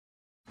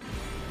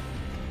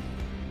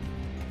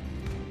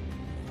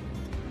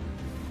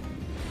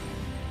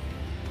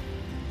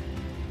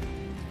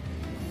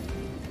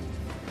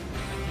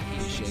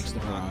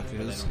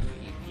maracas.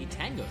 He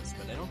tangos,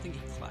 but I don't think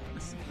he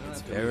claps.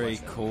 It's very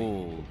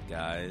cold,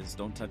 guys.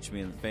 Don't touch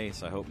me in the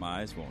face. I hope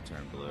my eyes won't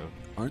turn blue.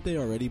 Aren't they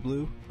already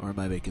blue? Or am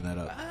I making that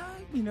up?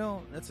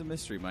 That's a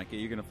mystery, Micah.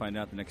 You're going to find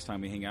out the next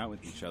time we hang out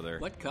with each other.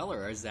 What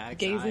color are Zach's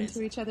Gaze eyes?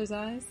 into each other's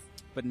eyes?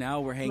 But now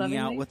we're hanging Lovingly?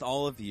 out with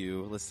all of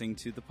you, listening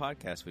to the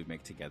podcast we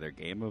make together,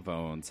 Game of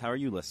Owns. How are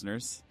you,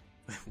 listeners?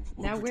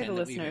 Now we're the pretend that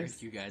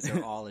listeners. You guys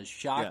are all as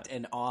shocked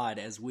and awed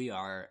as we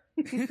are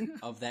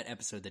of that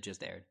episode that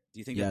just aired. Do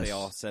you think that they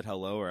all said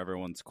hello, or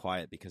everyone's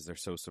quiet because they're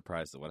so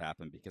surprised at what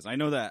happened? Because I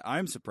know that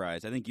I'm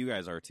surprised. I think you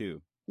guys are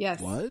too. Yes.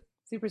 What?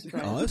 Super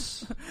surprised.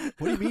 Us?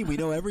 What do you mean? We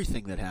know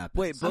everything that happened.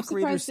 Wait, I'm book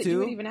readers surprised that you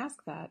would too? even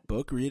ask that.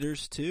 Book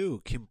readers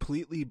too.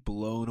 Completely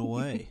blown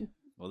away.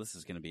 Well, this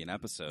is going to be an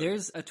episode.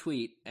 There's a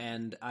tweet,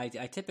 and I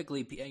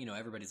typically,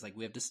 everybody's like,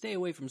 we have to stay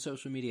away from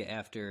social media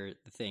after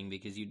the thing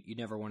because you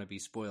never want to be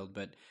spoiled.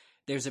 But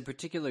there's a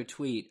particular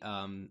tweet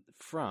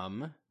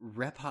from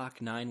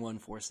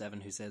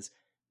Rephawk9147 who says,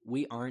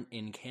 "We aren't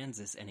in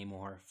Kansas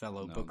anymore,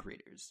 fellow book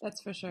readers."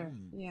 That's for sure.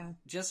 Yeah.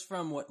 Just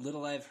from what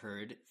little I've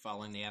heard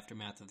following the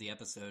aftermath of the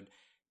episode,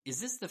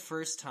 is this the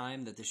first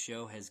time that the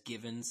show has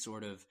given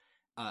sort of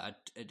a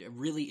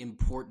really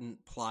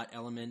important plot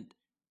element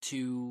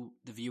to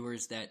the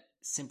viewers that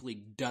simply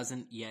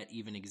doesn't yet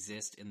even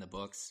exist in the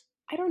books?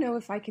 I don't know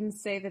if I can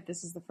say that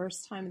this is the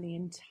first time in the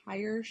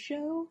entire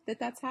show that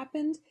that's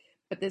happened,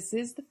 but this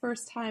is the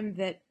first time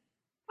that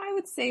I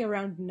would say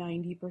around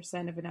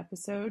 90% of an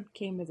episode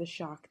came as a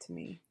shock to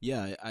me.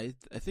 Yeah, I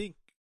think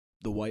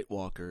the White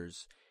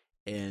Walkers,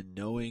 and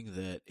knowing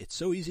that it's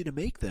so easy to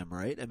make them,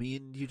 right? I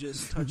mean, you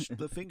just touch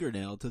the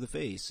fingernail to the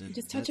face. And You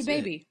just touch a that's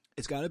baby. it.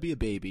 It's got to be a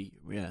baby.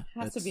 Yeah.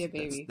 Has to be a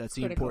baby. That's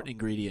the Critical. important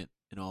ingredient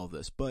in all of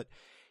this. But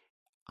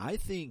I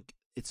think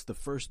it's the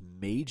first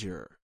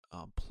major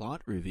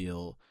plot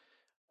reveal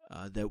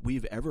that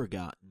we've ever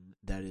gotten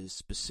that is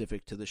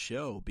specific to the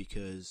show,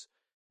 because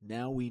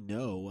now we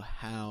know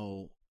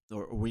how,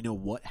 or we know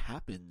what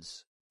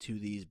happens to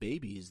these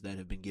babies that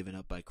have been given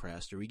up by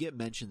Craster. We get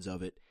mentions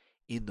of it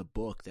in the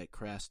book that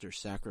Craster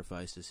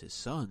sacrifices his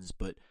sons,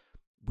 but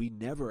we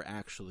never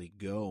actually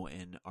go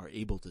and are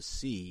able to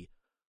see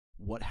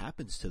what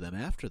happens to them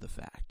after the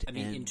fact. I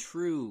mean, in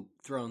true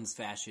Thrones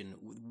fashion,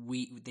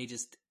 they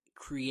just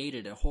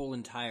created a whole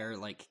entire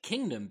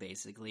kingdom,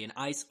 basically an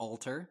ice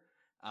altar,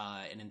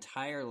 an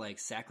entire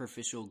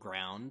sacrificial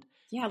ground.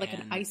 Yeah, like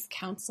an ice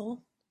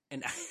council.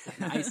 An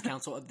ice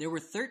council. There were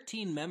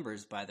 13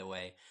 members, by the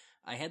way.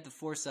 I had the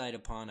foresight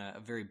upon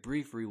a very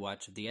brief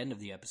rewatch of the end of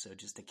the episode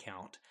just to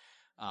count.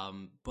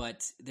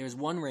 But there's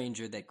one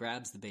ranger that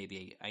grabs the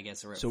baby, I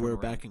guess. So we're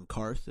back in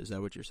Karth, is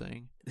that what you're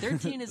saying?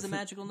 13 is a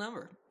magical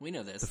number. We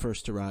know this. The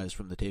first to rise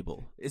from the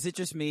table. Is it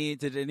just me?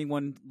 Did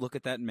anyone look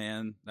at that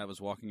man that was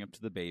walking up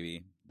to the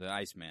baby? The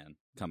Iceman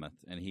cometh,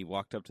 and he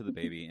walked up to the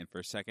baby, and for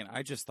a second,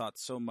 I just thought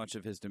so much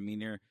of his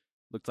demeanor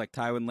looked like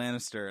Tywin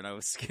Lannister, and I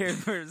was scared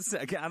for a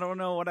second. I don't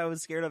know what I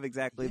was scared of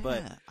exactly,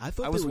 but I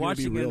thought I was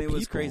watching it, and it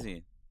was people.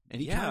 crazy.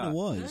 And he kind of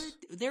was.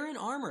 They're in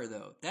armor,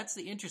 though. That's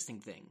the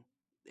interesting thing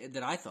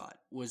that I thought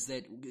was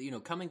that,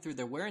 coming through,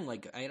 they're wearing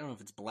I don't know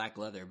if it's black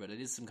leather, but it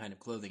is some kind of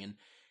clothing. And,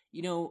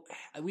 we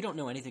don't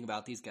know anything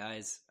about these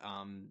guys.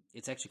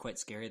 It's actually quite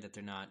scary that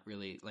they're not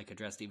really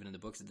addressed even in the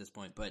books at this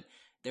point, but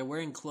they're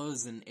wearing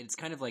clothes, and it's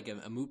kind of like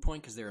a moot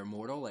point because they're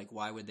immortal.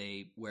 Why would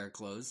they wear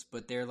clothes?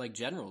 But they're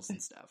generals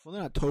and stuff. Well,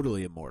 they're not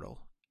totally immortal.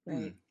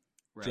 Right.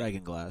 Right.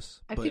 Dragonglass.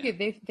 I figured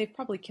they've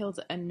probably killed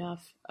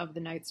enough of the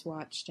Night's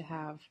Watch to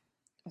have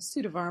a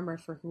suit of armor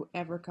for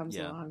whoever comes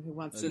along who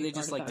wants to be they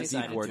just part of that.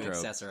 decided to wardrobe.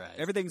 accessorize.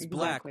 Everything's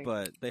Exactly.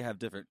 black, but they have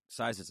different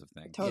sizes of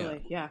things.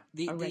 Totally, yeah.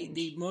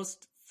 The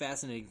most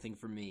fascinating thing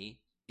for me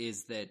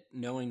is that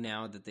knowing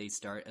now that they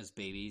start as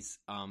babies,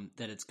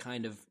 that it's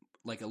kind of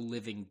like a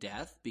living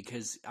death,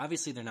 because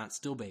obviously they're not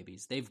still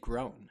babies. They've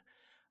grown.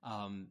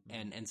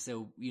 And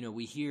so,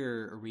 we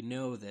hear or we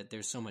know that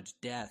there's so much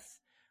death,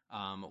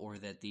 or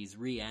that these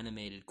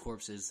reanimated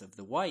corpses of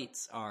the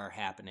whites are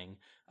happening.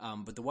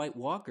 But the White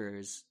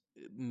Walkers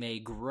may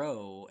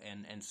grow,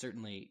 and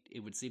certainly it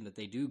would seem that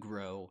they do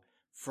grow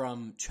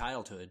from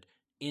childhood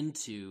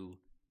into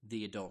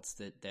the adults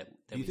that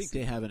Do you think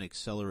they have an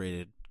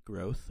accelerated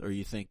growth, or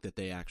you think that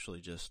they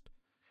actually just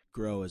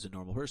grow as a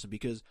normal person?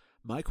 Because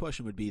my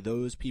question would be,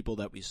 those people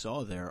that we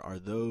saw there, are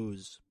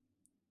those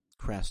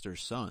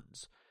Craster's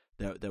sons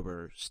that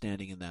were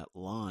standing in that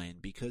line?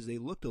 Because they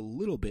looked a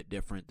little bit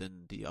different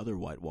than the other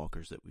White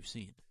Walkers that we've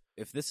seen.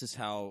 If this is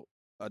how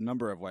a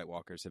number of White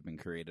Walkers have been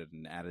created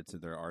and added to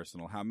their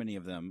arsenal, how many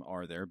of them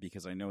are there?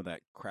 Because I know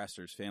that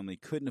Craster's family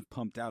couldn't have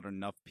pumped out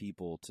enough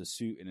people to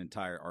suit an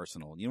entire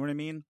arsenal. You know what I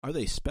mean? Are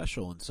they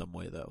special in some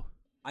way, though?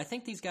 I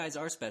think these guys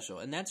are special,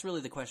 and that's really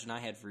the question I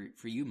had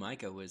for you,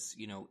 Micah, was,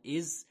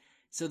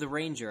 so the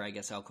ranger, I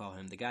guess I'll call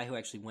him, the guy who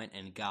actually went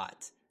and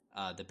got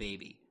the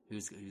baby,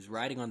 who's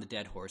riding on the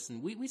dead horse,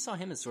 and we saw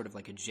him as sort of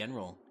like a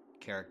general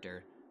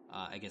character,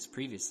 I guess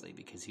previously,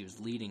 because he was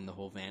leading the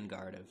whole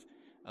vanguard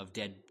of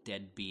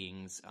dead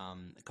beings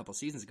a couple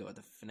seasons ago at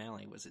the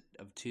finale. Was it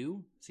of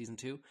season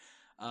 2?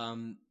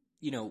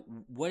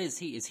 what is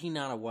he? Is he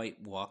not a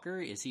White Walker?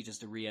 Is he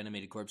just a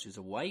reanimated corpse who's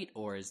a white?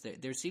 Or is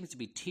there seems to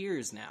be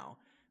tiers now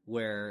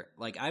where,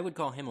 like, I would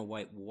call him a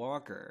White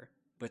Walker,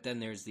 but then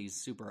there's these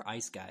super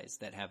ice guys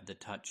that have the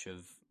touch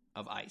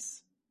of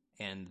ice,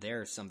 and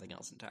they're something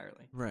else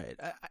entirely. Right.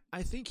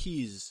 I think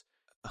he's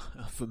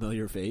a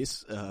familiar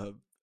face, a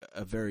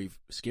very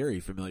scary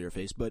familiar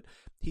face, but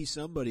he's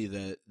somebody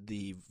that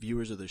the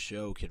viewers of the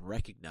show can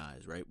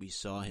recognize, right? We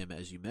saw him,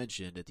 as you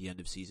mentioned, at the end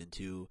of season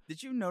 2.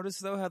 Did you notice,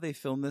 though, how they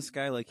filmed this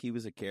guy like he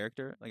was a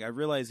character? Like, I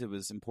realized it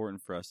was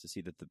important for us to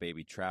see that the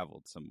baby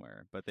traveled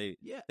somewhere, but they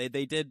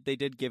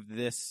did give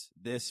this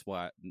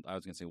what I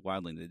was going to say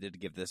wildling. They did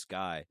give this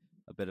guy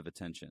a bit of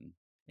attention,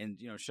 and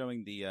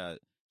showing the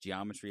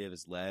geometry of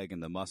his leg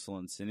and the muscle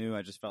and sinew.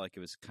 I just felt like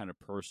it was kind of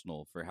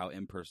personal for how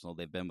impersonal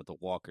they've been with the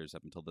walkers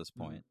up until this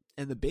point.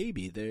 And the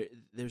baby,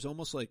 there's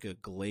almost like a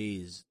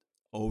glaze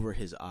over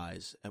his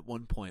eyes at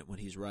one point when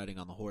he's riding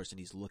on the horse and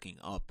he's looking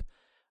up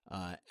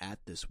at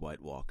this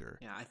White Walker.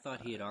 Yeah, I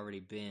thought he had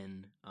already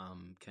been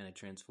kind of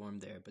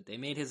transformed there, but they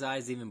made his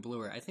eyes even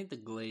bluer. I think the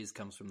glaze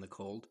comes from the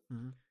cold.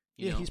 Mm-hmm.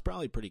 Yeah, he's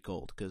probably pretty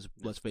cold because,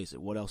 let's face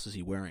it, what else is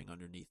he wearing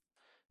underneath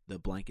the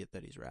blanket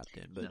that he's wrapped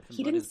in? But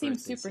he didn't seem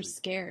super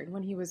scared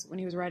when he was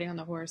riding on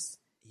the horse.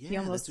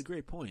 Yeah, that's a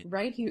great point.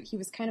 Right? He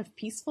was kind of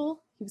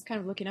peaceful. He was kind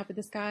of looking up at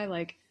this guy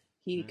like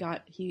he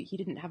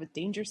didn't have a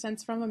danger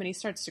sense from him, and he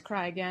starts to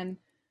cry again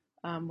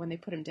when they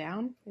put him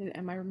down.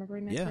 Am I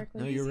remembering that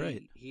correctly? No, you're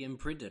right. He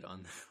imprinted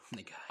on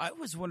the guy. I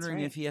was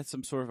wondering if he had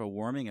some sort of a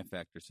warming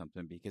effect or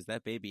something, because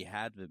that baby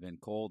had to have been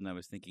cold, and I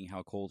was thinking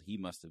how cold he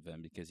must have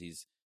been because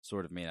he's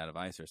sort of made out of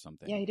ice or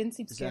something. Yeah, he didn't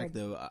seem scared. Zach,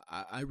 though,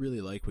 I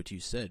really like what you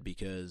said,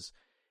 because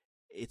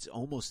it's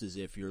almost as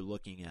if you're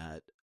looking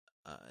at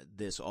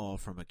this all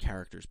from a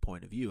character's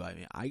point of view. I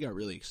mean, I got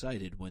really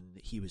excited when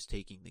he was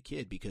taking the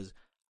kid because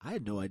I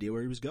had no idea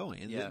where he was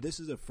going. And this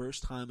is the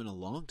first time in a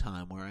long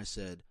time where I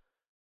said,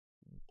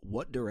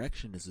 what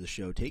direction is the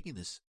show taking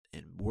this?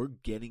 And we're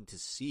getting to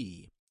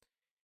see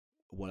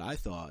what I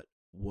thought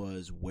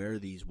was where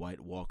these White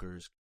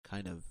Walkers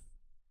kind of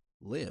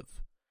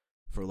live,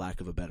 for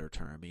lack of a better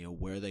term,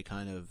 where they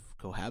kind of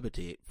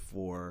cohabitate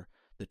for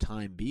the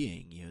time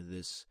being,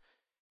 this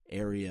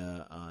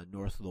area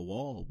north of the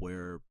wall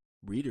where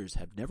readers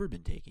have never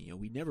been taking.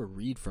 We never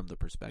read from the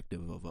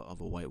perspective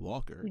of a White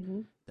Walker.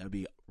 Mm-hmm. That'd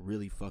be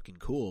really fucking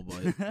cool,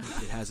 but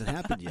it hasn't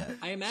happened yet.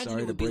 I imagine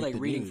it would be like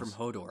reading from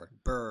Hodor.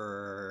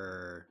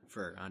 Brrr,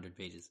 for 100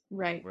 pages.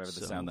 Right. Whatever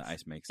the sound the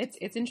ice makes.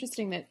 It's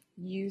interesting that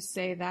you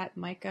say that,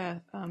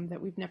 Micah, that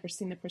we've never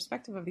seen the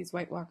perspective of these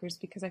White Walkers,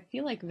 because I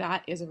feel like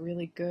that is a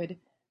really good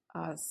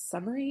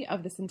summary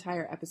of this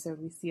entire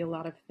episode. We see a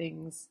lot of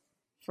things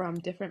from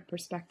different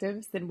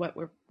perspectives than what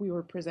we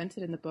were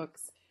presented in the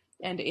books.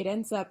 And it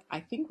ends up, I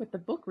think, with the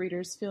book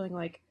readers feeling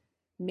like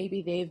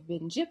maybe they've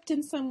been gypped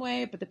in some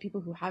way, but the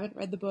people who haven't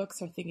read the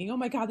books are thinking, oh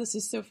my God, this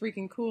is so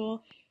freaking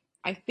cool.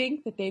 I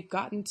think that they've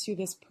gotten to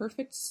this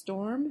perfect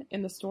storm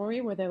in the story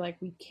where they're like,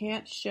 we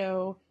can't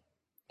show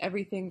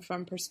everything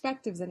from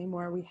perspectives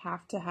anymore. We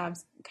have to have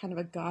kind of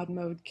a God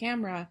mode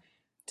camera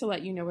to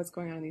let you know what's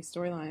going on in these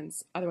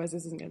storylines. Otherwise,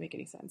 this isn't going to make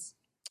any sense.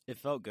 It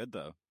felt good,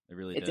 though. It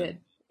really did.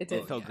 It did.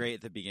 It felt great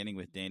at the beginning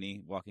with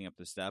Danny walking up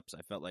the steps.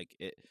 I felt like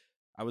it.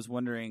 I was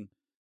wondering,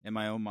 in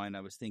my own mind,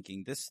 I was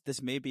thinking, this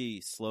may be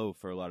slow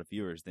for a lot of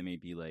viewers. They may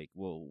be like,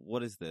 well,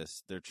 what is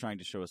this? They're trying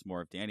to show us more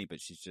of Danny,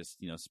 but she's just,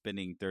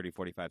 spending 30,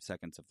 45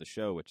 seconds of the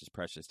show, which is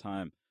precious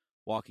time,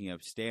 walking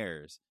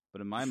upstairs.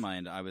 But in my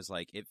mind, I was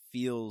like, it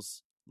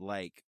feels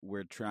like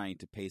we're trying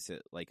to pace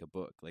it like a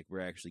book. Like we're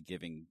actually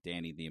giving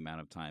Danny the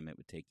amount of time it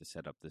would take to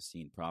set up the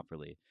scene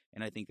properly.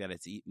 And I think that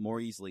it's more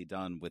easily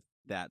done with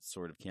that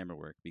sort of camera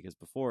work, because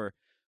before,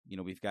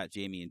 we've got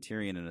Jaime and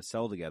Tyrion in a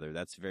cell together.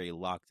 That's very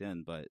locked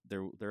in, but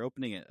they're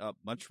opening it up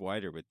much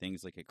wider with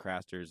things like at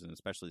Craster's, and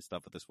especially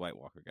stuff with this White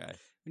Walker guy.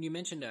 When you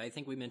mentioned, I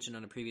think we mentioned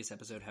on a previous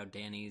episode how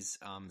Danny's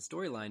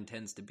storyline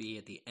tends to be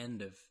at the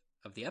end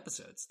of the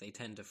episodes. They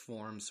tend to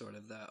form sort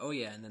of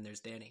and then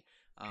there's Danny.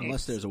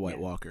 Unless there's a White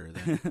Walker,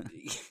 then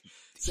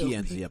he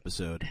ends the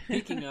episode.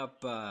 Picking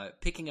up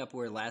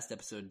where last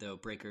episode, though,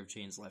 Breaker of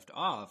Chains left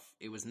off,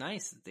 it was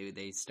nice that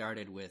they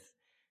started with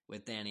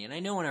Danny. And I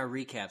know in our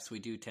recaps we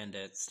do tend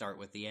to start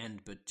with the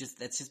end, but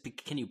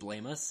can you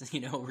blame us,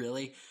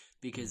 really?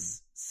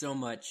 Because so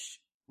much,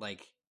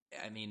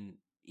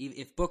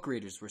 if book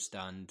readers were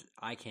stunned,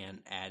 I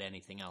can't add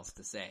anything else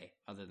to say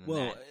other than that.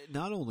 Well,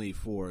 not only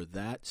for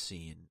that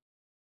scene,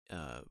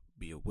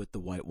 with the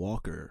White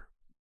Walker,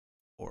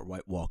 or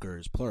White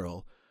Walkers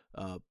plural,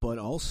 but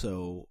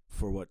also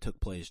for what took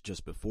place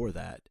just before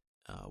that,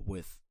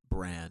 with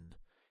Bran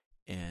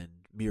and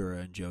Mira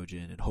and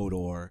Jojen and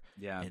Hodor,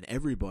 and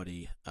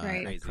everybody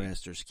at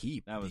Craster's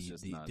Keep. That was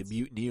just nuts. The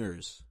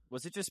mutineers.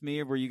 Was it just me,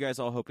 or were you guys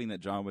all hoping that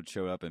Jon would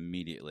show up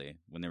immediately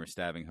when they were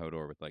stabbing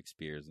Hodor with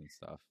spears and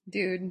stuff?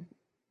 Dude,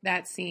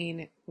 that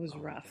scene was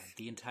rough. God.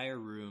 The entire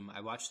room. I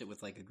watched it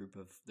with a group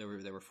of there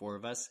were 4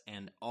 of us,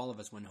 and all of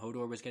us, when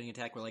Hodor was getting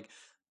attacked, were like,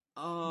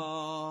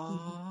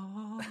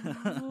 oh.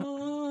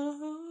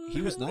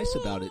 he was nice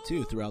about it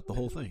too throughout the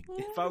whole thing.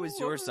 If I was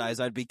your size,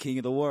 I'd be king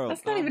of the world.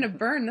 That's not even a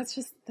burn. That's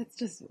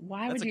just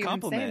why That's would a you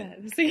compliment.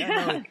 even say that?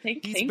 Yeah, no,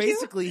 thank he's you.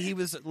 basically, he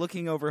was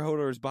looking over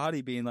Hodor's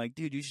body being like,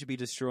 dude, you should be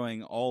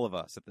destroying all of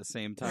us at the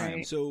same time.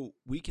 Right. So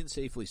we can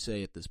safely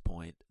say at this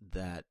point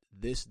that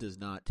this does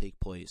not take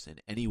place in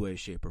any way,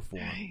 shape, or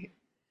form Right.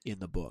 in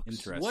the books.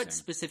 Interesting. What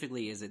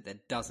specifically is it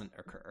that doesn't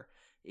occur?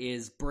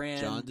 Is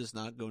Bran... Jon does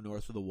not go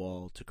north of the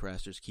wall to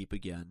Craster's Keep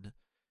again.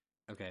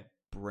 Okay.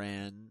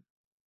 Bran,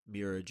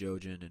 Mira,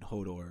 Jojen, and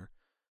Hodor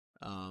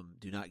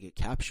do not get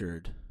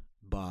captured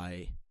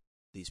by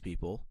these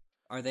people.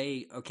 Are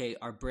they... Okay,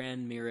 are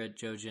Bran, Mira,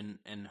 Jojen,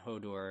 and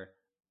Hodor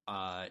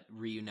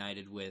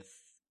reunited with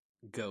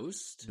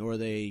Ghost? Nor are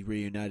they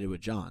reunited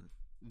with Jon.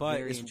 But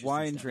Very is interesting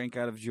wine stuff. drank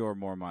out of Jorah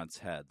Mormont's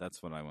head?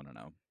 That's what I want to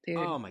know. Dude.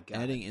 Oh my god.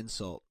 Adding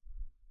insult.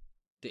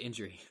 The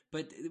injury.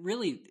 But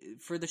really,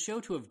 for the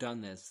show to have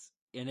done this,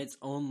 and it's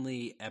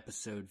only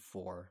episode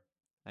 4,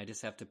 I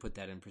just have to put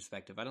that in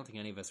perspective. I don't think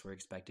any of us were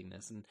expecting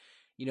this. And,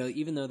 you know,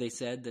 even though they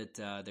said that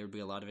there would be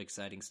a lot of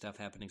exciting stuff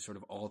happening sort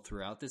of all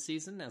throughout the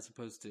season, as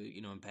opposed to,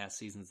 you know, in past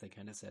seasons they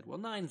kind of said, well,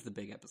 9's the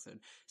big episode.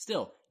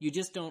 Still, you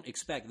just don't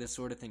expect this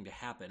sort of thing to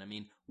happen. I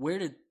mean, where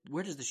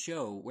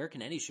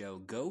can any show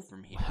go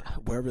from here?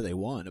 Wherever they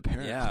want,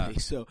 apparently. Yeah.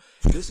 So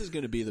this is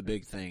going to be the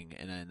big thing,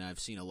 and I've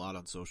seen a lot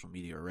on social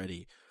media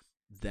already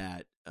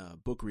that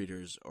book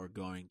readers are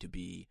going to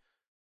be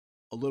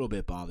a little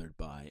bit bothered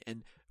by.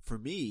 And for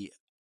me,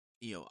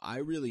 you know, I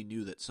really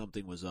knew that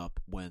something was up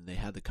when they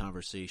had the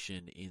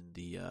conversation in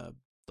the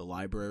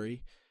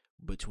library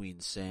between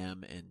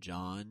Sam and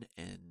Jon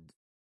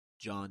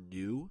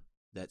knew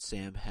that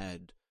Sam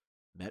had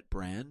met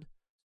Bran.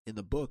 In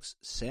the books,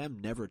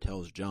 Sam never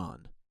tells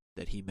Jon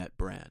that he met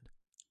Bran.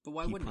 But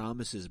why he wouldn't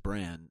promises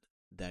Bran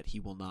that he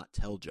will not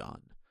tell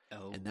Jon.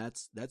 Oh. And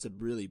that's a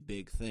really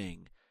big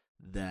thing,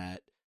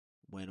 that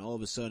when all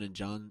of a sudden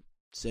Jon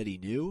said he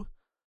knew,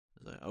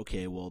 I was like,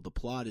 okay, well, the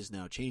plot is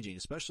now changing,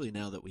 especially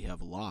now that we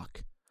have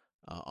Locke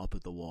up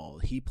at the wall.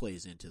 He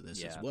plays into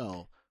this as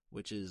well,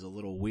 which is a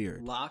little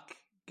weird. Locke,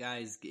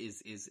 guys,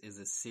 is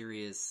a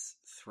serious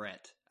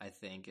threat, I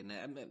think, and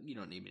you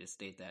don't need me to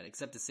state that,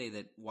 except to say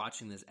that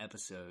watching this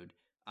episode,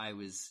 I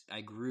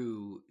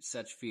grew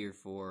such fear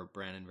for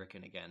Bran and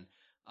Rickon again,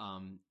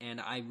 and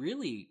I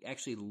really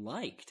actually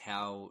liked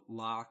how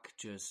Locke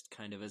just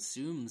kind of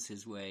assumes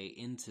his way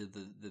into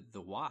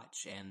the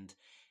Watch, and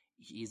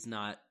he's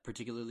not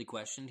particularly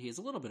questioned. He has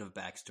a little bit of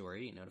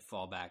backstory, you know, to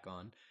fall back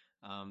on,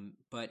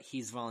 but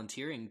he's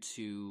volunteering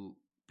to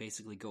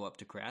basically go up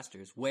to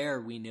Craster's, where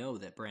we know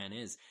that Bran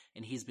is,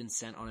 and he's been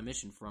sent on a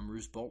mission from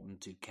Roose Bolton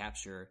to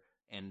capture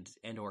and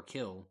or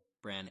kill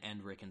Bran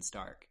and Rickon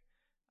Stark.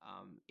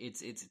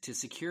 It's to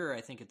secure, I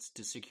think it's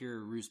to secure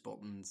Roose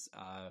Bolton's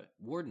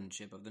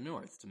wardenship of the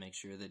North, to make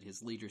sure that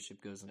his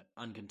leadership goes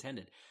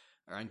uncontested.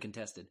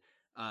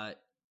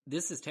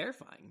 This is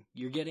terrifying.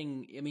 You're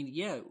getting, I mean,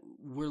 yeah,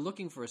 we're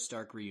looking for a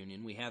Stark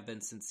reunion. We have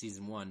been since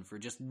season 1 for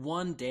just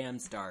one damn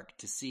Stark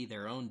to see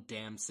their own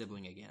damn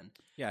sibling again.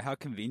 Yeah, how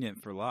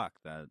convenient for Locke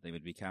that they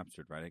would be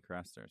captured right at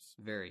Craster's.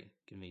 Very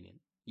convenient.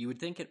 You would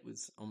think it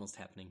was almost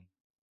happening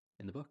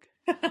in the book.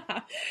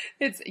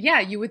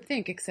 You would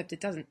think, except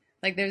it doesn't.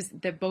 Like there's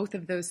both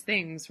of those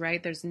things,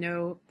 right? There's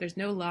no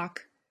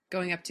Locke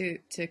going up to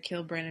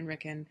kill Bran and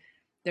Rickon.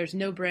 There's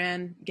no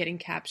Bran getting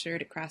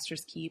captured at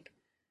Craster's Keep.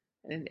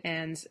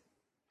 And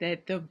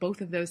that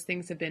both of those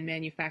things have been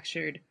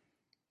manufactured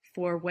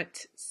for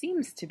what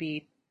seems to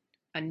be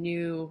a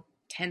new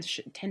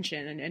tension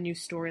and a new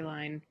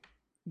storyline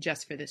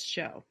just for this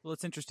show. Well,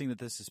 it's interesting that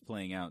this is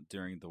playing out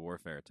during the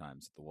warfare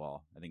times at the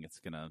Wall. I think it's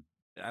going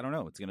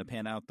to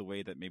pan out the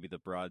way that maybe the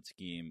broad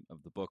scheme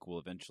of the book will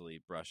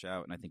eventually brush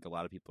out. And I think a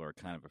lot of people are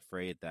kind of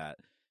afraid that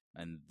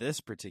in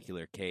this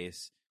particular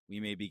case, we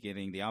may be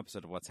getting the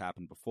opposite of what's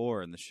happened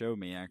before, and the show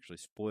may actually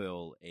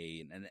spoil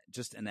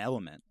just an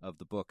element of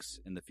the books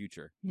in the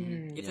future.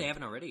 If they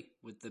haven't already,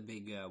 with the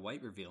big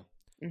white reveal.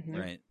 Mm-hmm.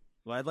 Right.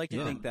 Well, I'd like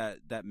to think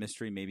that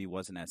mystery maybe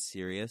wasn't as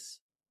serious.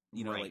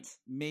 You know, like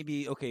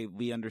maybe, okay,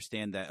 we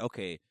understand that,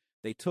 okay,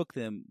 they took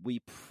them. We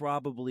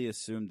probably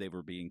assumed they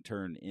were being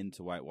turned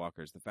into White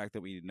Walkers. The fact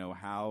that we know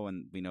how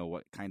and we know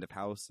what kind of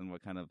house and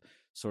what kind of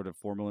sort of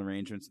formal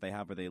arrangements they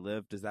have where they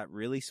live, does that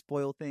really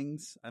spoil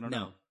things? I don't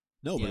know.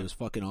 No, but it was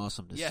fucking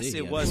awesome to see. Yes,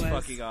 it was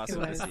fucking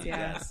awesome to see.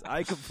 Yes,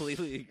 I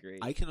completely agree.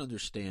 I can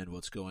understand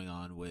what's going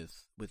on with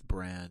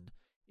Bran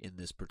in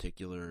this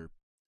particular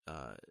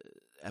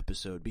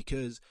episode,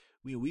 because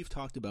we've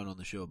talked about on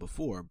the show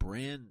before,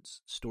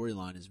 Bran's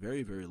storyline is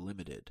very, very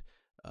limited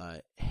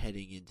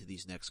heading into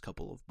these next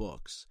couple of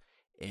books,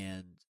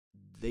 and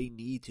they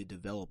need to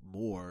develop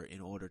more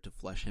in order to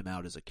flesh him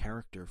out as a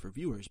character for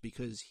viewers,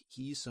 because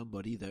he's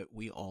somebody that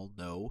we all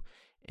know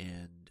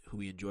and who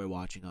we enjoy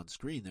watching on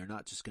screen. They're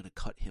not just going to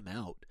cut him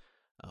out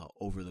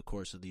over the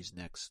course of these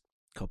next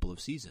couple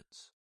of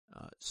seasons.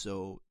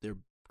 So they're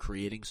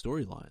creating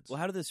storylines. Well,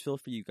 how did this feel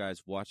for you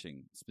guys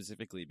watching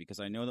specifically?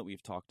 Because I know that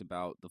we've talked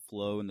about the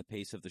flow and the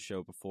pace of the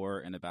show before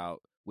and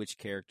about which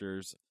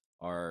characters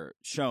are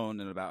shown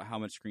and about how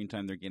much screen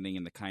time they're getting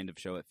and the kind of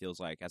show it feels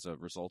like as a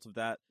result of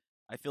that.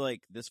 I feel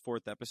like this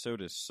 4th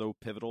episode is so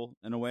pivotal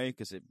in a way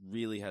because it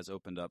really has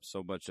opened up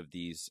so much of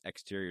these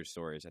exterior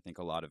stories. I think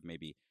a lot of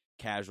maybe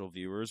casual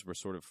viewers were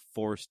sort of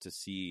forced to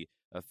see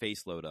a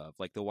faceload of.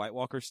 Like the White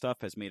Walker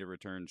stuff has made a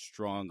return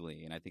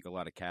strongly, and I think a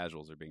lot of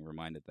casuals are being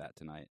reminded that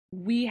tonight.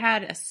 We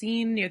had a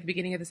scene near the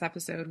beginning of this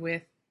episode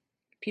with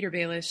Peter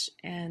Baelish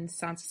and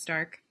Sansa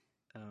Stark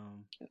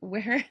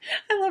where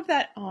I love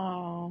that.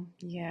 Oh,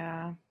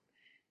 yeah.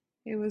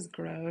 It was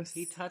gross.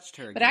 He touched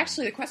her again. But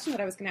actually, the question that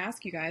I was going to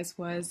ask you guys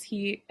was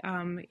he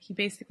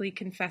basically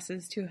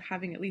confesses to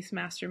having at least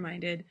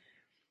masterminded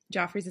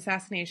Joffrey's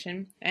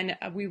assassination, and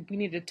we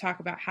need to talk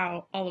about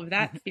how all of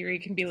that theory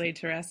can be laid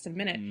to rest in a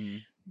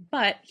minute.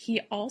 But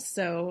he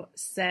also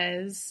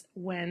says,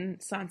 when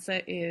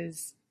Sansa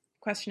is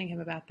questioning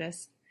him about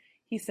this,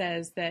 he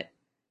says that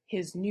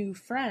his new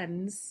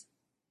friends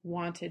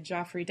wanted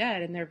Joffrey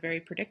dead, and they're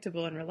very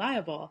predictable and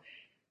reliable.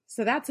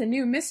 So that's a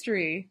new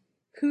mystery.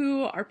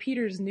 Who are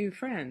Peter's new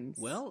friends?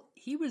 Well,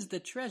 he was the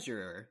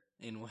treasurer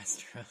in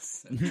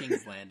Westeros of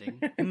King's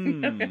Landing.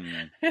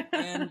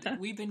 And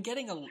we've been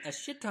getting a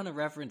shit ton of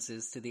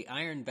references to the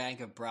Iron Bank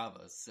of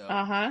Bravos. So,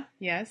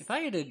 yes. If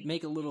I had to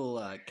make a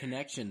little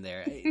connection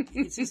there,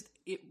 it's just,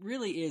 it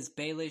really is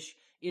Baelish.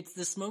 It's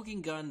the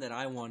smoking gun that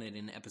I wanted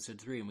in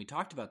episode 3. And we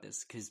talked about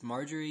this because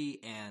Marjorie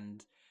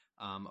and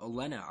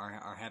Olenna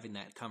are having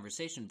that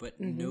conversation, but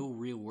no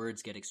real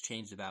words get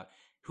exchanged about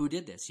who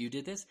did this? You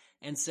did this?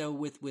 And so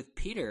with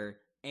Peter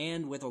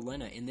and with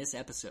Olenna in this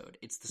episode,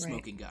 it's the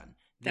smoking gun.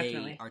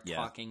 Definitely. They are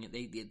talking.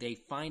 They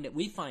find it.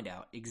 We find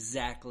out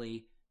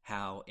exactly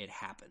how it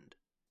happened.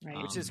 Right.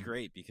 Which is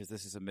great because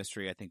this is a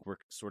mystery I think we're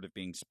sort of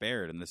being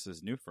spared, and this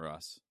is new for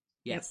us.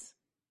 Yes.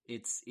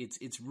 Yep.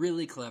 It's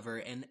really clever,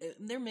 and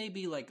there may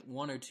be like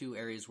 1 or 2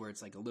 areas where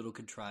it's like a little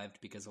contrived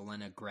because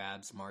Olenna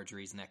grabs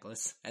Marjorie's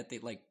necklace at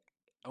the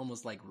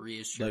almost like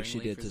reassuringly, like she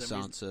did for to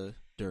some Sansa reason,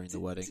 during the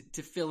wedding,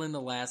 to fill in the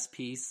last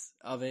piece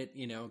of it.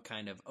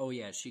 Kind of. Oh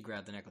yeah, she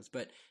grabbed the necklace,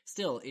 but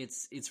still,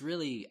 it's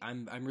really.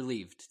 I'm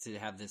relieved to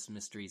have this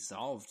mystery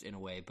solved in a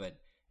way. But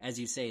as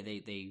you say,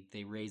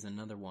 they raise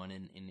another one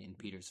in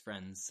Peter's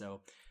friends.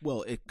 So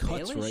it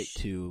cuts Baelish? right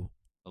to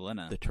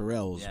Olenna, the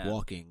Tyrells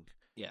walking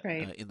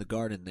in the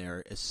garden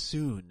there as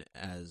soon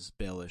as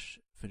Baelish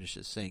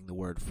finishes saying the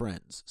word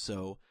friends.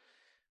 So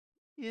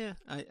yeah,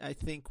 I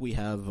think we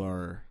have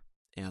our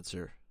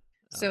answer.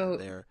 So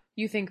there.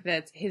 You think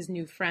that his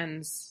new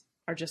friends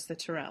are just the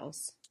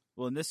Tyrells?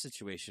 Well, in this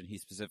situation, he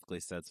specifically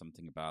said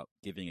something about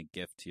giving a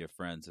gift to your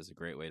friends is a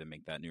great way to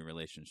make that new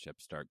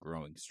relationship start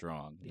growing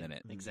strong. And then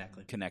it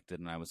exactly connected,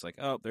 and I was like,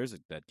 oh, there's a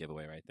dead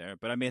giveaway right there.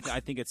 But I mean, I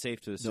think it's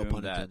safe to assume no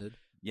pun that. intended.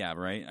 Yeah,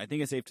 right. I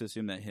think it's safe to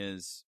assume that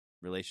his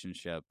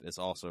relationship is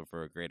also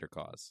for a greater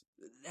cause.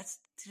 That's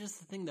just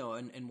the thing, though,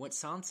 and what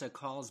Sansa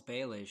calls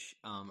Baelish,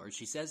 or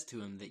she says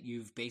to him that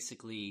you've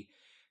basically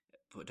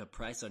put a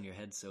price on your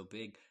head so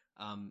big.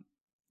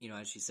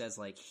 As she says,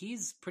 like,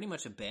 he's pretty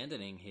much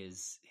abandoning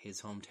his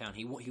hometown.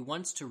 He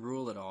wants to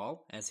rule it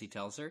all, as he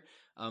tells her,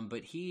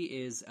 but he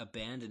is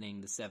abandoning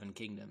the 7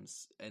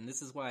 kingdoms. And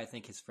this is why I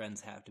think his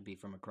friends have to be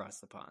from across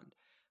the pond.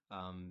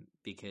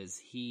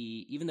 Because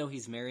even though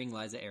he's marrying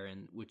Lysa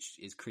Arryn, which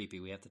is creepy,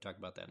 we have to talk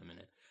about that in a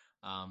minute,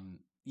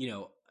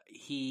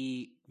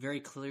 he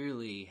very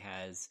clearly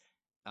has,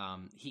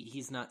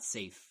 he's not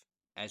safe,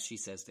 as she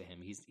says to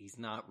him. He's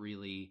not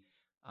really...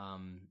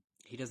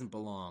 he doesn't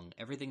belong.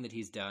 Everything that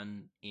he's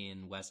done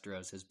in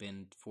Westeros has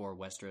been for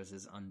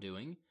Westeros'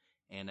 undoing,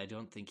 and I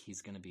don't think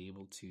he's going to be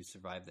able to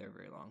survive there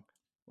very long.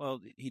 Well,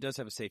 he does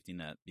have a safety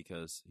net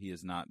because he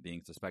is not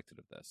being suspected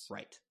of this.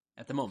 Right.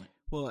 At the moment.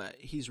 Well,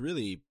 he's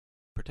really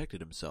protected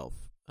himself.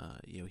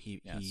 He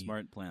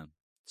smart plan.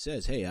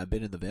 Says, hey, I've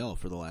been in the Vale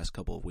for the last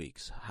couple of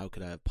weeks. How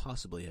could I have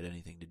possibly had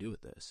anything to do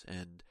with this?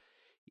 And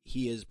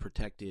he is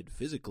protected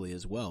physically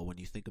as well when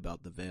you think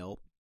about the Vale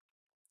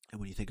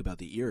and when you think about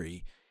the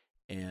Eyrie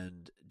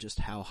and just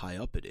how high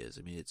up it is.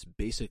 I mean, it's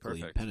basically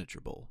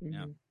impenetrable.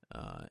 Yeah.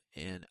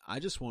 And I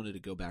just wanted to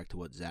go back to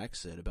what Zach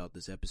said about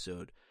this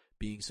episode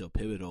being so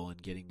pivotal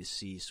and getting to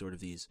see sort of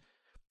these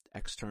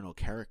external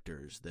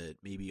characters that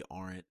maybe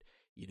aren't,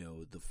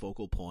 the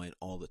focal point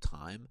all the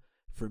time.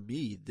 For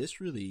me, this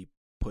really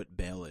put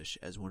Baelish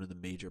as one of the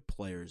major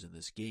players in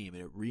this game,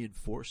 and it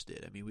reinforced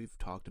it. I mean, we've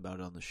talked about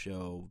it on the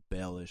show,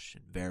 Baelish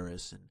and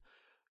Varys, and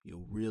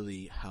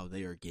really how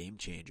they are game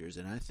changers.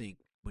 And I think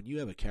when you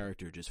have a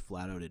character just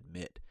flat out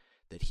admit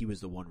that he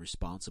was the one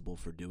responsible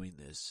for doing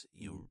this,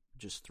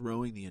 just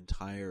throwing the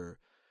entire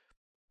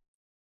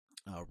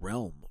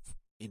realm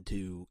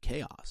into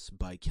chaos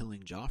by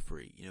killing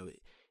Joffrey,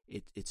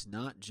 it's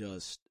not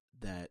just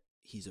that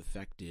he's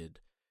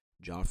affected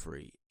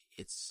Joffrey,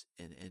 it's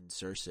and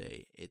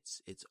Cersei,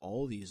 it's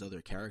all these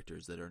other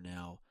characters that are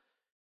now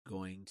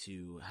going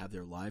to have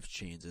their lives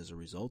changed as a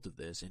result of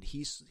this, and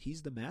he's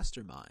the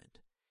mastermind.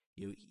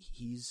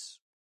 He's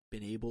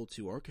been able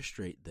to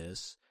orchestrate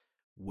this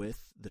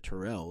with the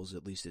Tyrells.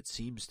 At least it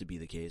seems to be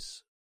the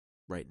case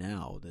right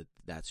now,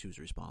 that's who's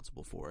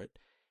responsible for it.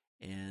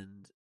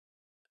 And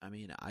I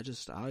mean,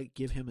 I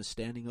give him a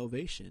standing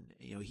ovation.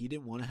 You know, he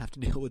didn't want to have to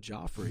deal with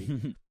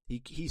Joffrey.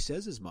 He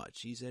says as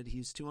much. He said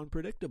he's too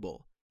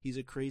unpredictable. He's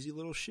a crazy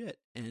little shit.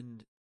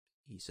 And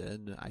he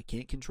said, I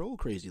can't control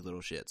crazy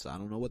little shits. I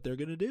don't know what they're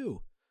going to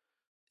do.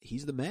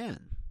 He's the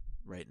man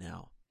right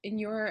now. In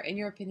your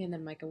opinion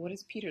then, Micah, what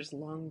is Peter's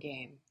long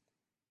game?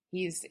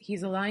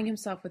 He's aligning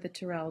himself with the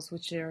Tyrells,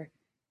 which are,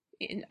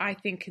 I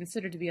think,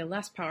 considered to be a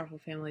less powerful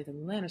family than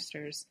the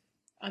Lannisters,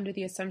 under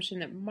the assumption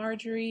that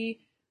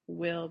Marjorie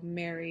will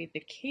marry the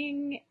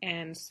king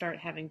and start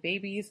having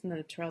babies, and then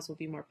the Tyrells will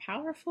be more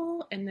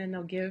powerful, and then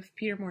they'll give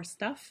Peter more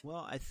stuff.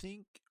 Well, I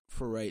think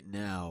for right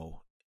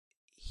now,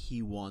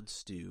 he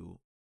wants to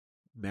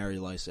marry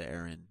Lysa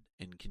Arryn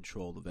and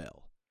control the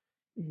Vale.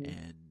 Mm-hmm.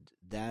 And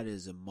that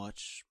is a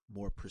much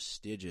more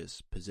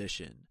prestigious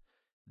position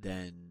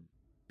than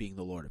being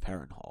the Lord of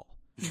Harrenhal.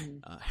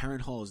 Mm-hmm.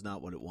 Harrenhal is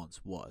not what it once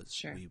was.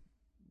 Sure.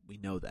 We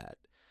know that.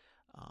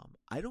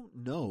 I don't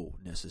know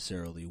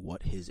necessarily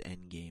what his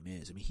end game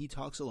is. I mean, he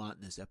talks a lot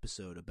in this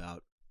episode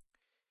about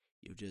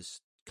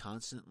just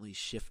constantly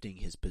shifting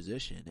his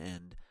position,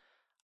 and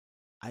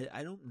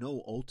I don't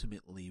know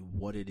ultimately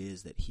what it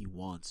is that he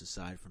wants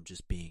aside from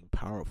just being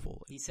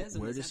powerful. He says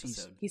in this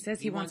episode, he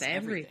says he wants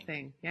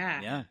everything.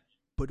 Yeah.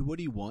 But would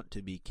he want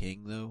to be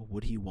king, though?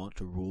 Would he want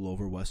to rule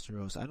over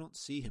Westeros? I don't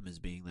see him as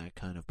being that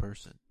kind of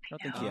person. I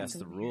don't think he has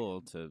the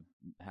rule to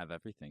have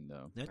everything,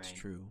 though. That's right.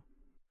 True.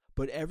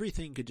 But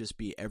everything could just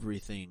be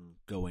everything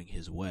going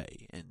his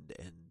way, and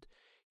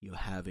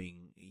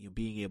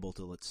being able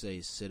to, let's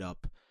say, sit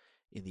up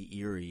in the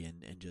Eyrie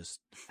and just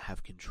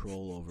have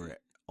control over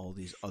all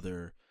these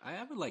other.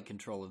 I would like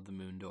control of the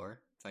Moon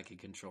Door. If I could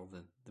control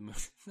the moon,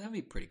 that'd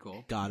be pretty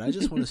cool. God, I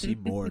just want to see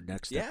more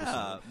next episode.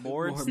 Yeah,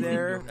 Mord's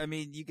there. I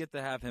mean, you get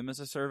to have him as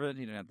a servant.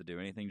 You don't have to do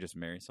anything; just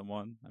marry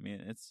someone. I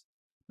mean, it's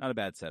not a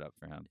bad setup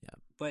for him. Yeah.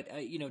 But,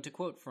 to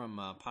quote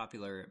from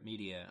popular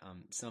media,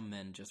 some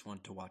men just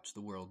want to watch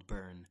the world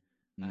burn.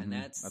 And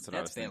that's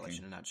Baelish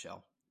in a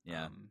nutshell.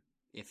 Yeah.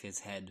 If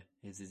his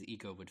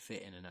ego would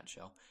fit in a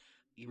nutshell.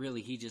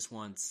 He just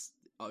wants,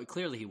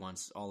 clearly he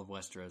wants all of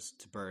Westeros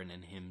to burn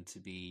and him to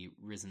be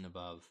risen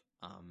above.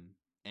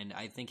 And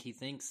I think he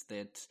thinks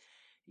that,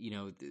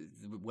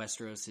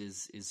 Westeros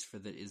is for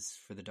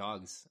the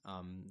dogs.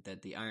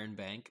 That the Iron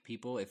Bank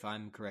people, if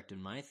I'm correct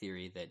in my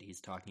theory, that he's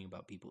talking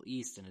about people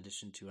east in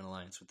addition to an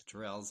alliance with the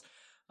Tyrells,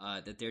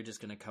 that they're just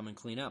going to come and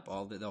clean up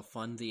they'll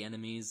fund the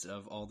enemies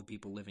of all the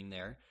people living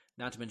there.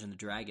 Not to mention the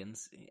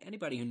dragons.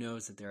 Anybody who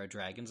knows that there are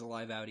dragons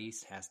alive out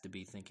east has to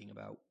be thinking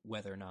about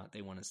whether or not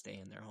they want to stay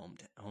in their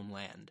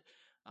homeland.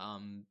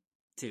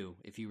 Too,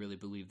 if you really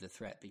believe the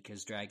threat,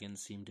 because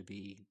dragons seem to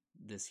be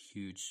this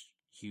huge,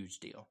 huge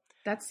deal.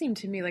 That seemed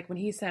to me like when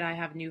he said, I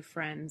have new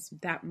friends,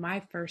 that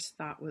my first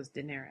thought was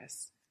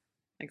Daenerys.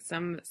 Like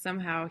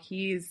somehow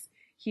he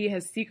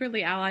has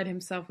secretly allied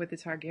himself with the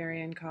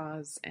Targaryen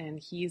cause, and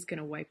he's going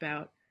to wipe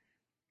out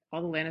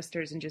all the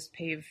Lannisters and just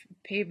pave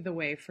the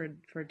way for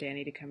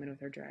Dany to come in with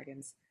her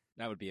dragons.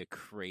 That would be a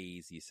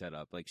crazy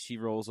setup. Like, she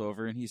rolls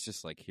over and he's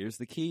just like, here's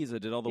the keys. I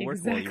did all the work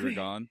while you were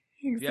gone.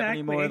 Exactly. Do you have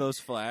any more of those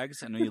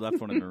flags? I know you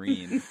left one in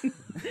Marine.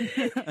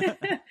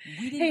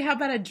 Hey, how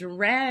about a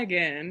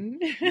dragon?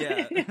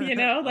 Yeah.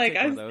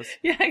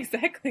 Yeah,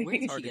 exactly.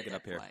 It's hard to get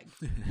up here.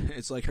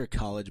 It's like her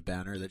college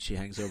banner that she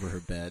hangs over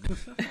her bed.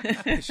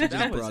 She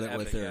just brought it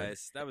with her.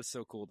 Guys. That was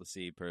so cool to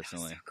see,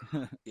 personally. So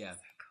cool. Yeah.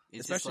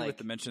 It's especially with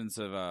the mentions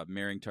of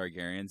marrying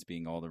Targaryens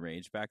being all the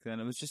rage back then.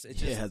 It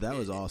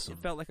was awesome. It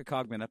felt like a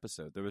Cogman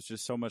episode. There was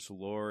just so much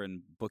lore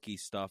and booky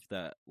stuff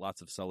that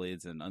lots of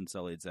Sullieds and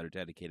Unsullieds that are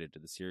dedicated to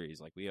the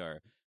series, like we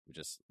are, would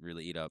just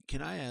really eat up.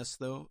 Can I ask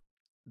though,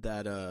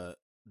 that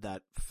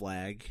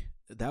flag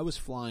that was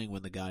flying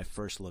when the guy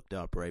first looked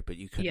up, right? But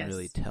you couldn't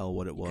really tell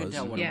what it was. Couldn't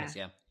tell what it was.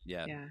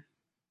 Yeah.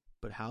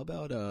 But how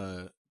about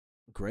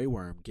Grey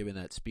Worm giving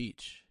that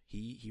speech?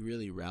 He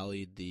really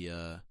rallied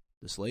the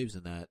slaves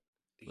in that.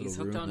 He's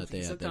hooked on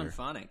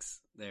phonics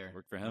there.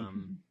 Worked for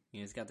him.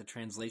 He's got the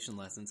translation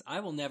lessons. I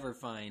will never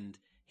find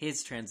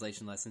his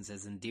translation lessons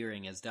as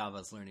endearing as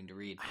Davos learning to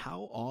read.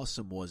 How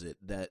awesome was it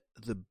that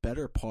the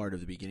better part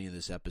of the beginning of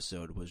this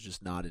episode was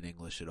just not in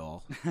English at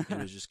all? It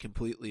was just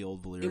completely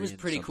old Valyrian. It was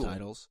pretty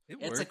subtitles. Cool.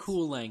 It's a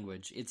cool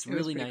language. It's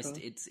really nice. Cool.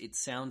 It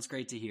sounds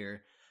great to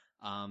hear.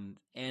 And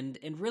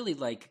really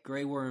like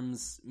Grey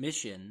Worm's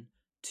mission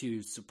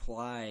to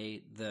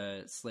supply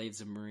the slaves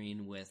of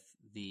Meereen with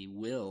the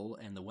will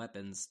and the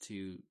weapons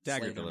to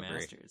slay their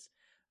masters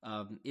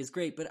is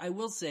great. But I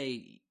will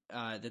say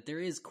that there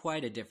is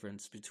quite a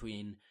difference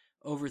between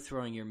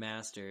overthrowing your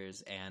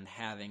masters and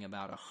having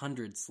about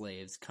 100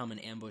 slaves come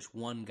and ambush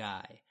one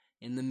guy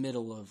in the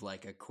middle of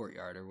like a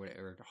courtyard or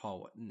whatever,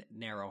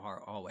 narrow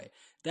hallway.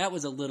 That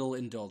was a little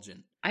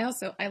indulgent.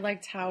 I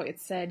liked how it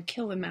said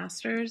kill the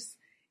masters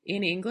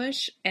in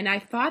English, and I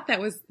thought that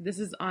was, this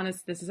is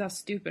how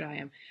stupid I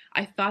am.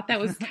 I thought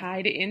that was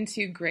tied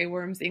into Grey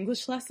Worm's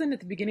English lesson at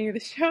the beginning of the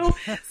show.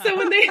 So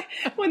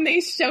when they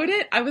showed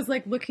it, I was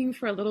like looking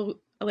for a little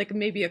like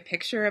maybe a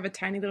picture of a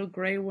tiny little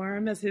gray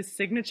worm as his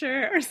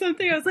signature or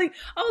something. I was like,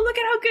 oh, look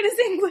at how good his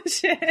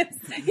English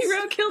is. He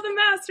wrote Kill the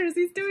Masters.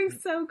 He's doing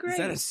so great. Is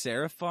that a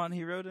serif font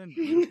he wrote in?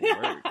 Good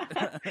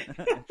word.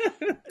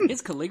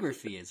 His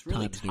calligraphy is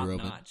really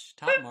top-notch.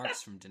 Top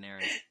marks from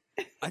Daenerys.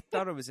 I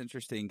thought it was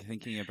interesting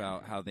thinking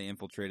about how they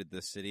infiltrated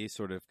this city,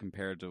 sort of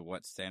compared to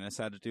what Stannis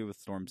had to do with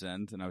Storm's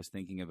End. And I was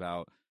thinking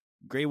about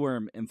Grey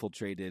Worm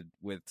infiltrated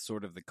with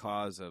sort of the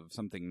cause of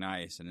something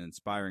nice and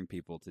inspiring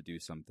people to do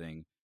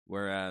something,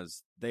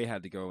 whereas they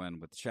had to go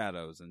in with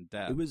shadows and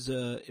death. It was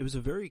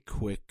a very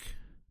quick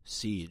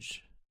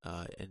siege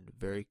and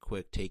very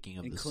quick taking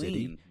of and the clean,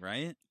 city,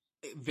 right?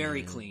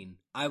 Very clean.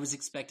 I was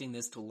expecting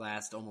this to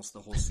last almost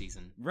the whole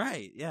season.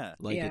 Right, yeah.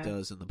 like it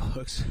does in the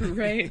books.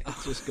 Right. It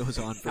just goes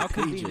on for How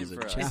pages convenient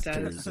and for us.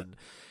 chapters, and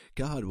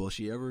God, will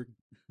she ever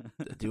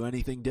do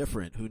anything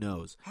different? Who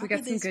knows? How We got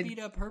could they some good- speed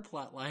up her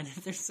plot line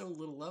if there's so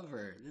little of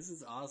her? This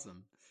is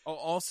awesome. Oh,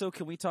 also,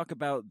 can we talk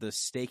about the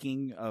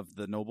staking of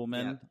the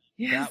noblemen?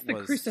 Yes, that the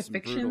was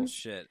crucifixion. some brutal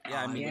shit.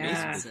 Yeah, I mean,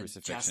 yeah. basically It's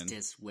a crucifixion.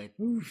 justice with,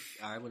 Oof.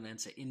 I wouldn't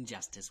answer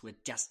injustice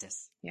with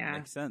justice. Yeah,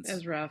 Makes sense. it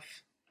was rough.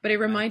 But it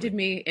reminded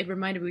me,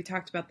 we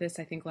talked about this,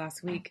 I think,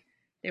 last week.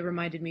 It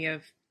reminded me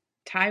of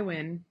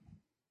Tywin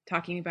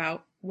talking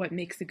about what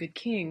makes a good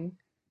king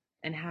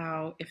and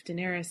how if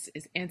Daenerys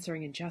is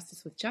answering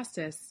injustice with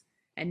justice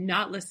and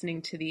not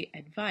listening to the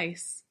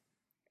advice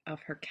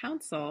of her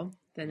council,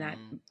 then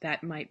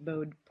that might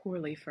bode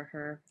poorly for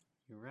her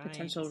You're right.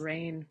 potential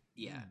reign.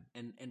 Yeah,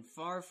 and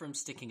far from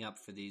sticking up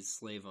for these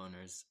slave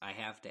owners, I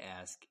have to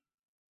ask,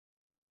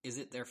 is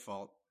it their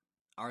fault?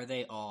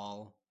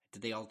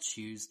 Did they all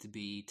choose to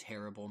be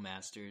terrible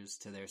masters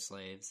to their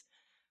slaves?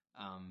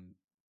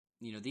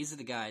 These are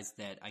the guys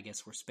that I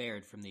guess were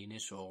spared from the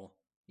initial,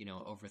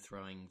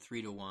 overthrowing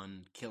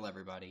 3-1, kill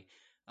everybody.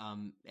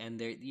 And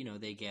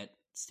they get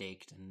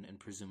staked and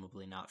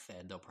presumably not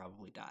fed. They'll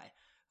probably die.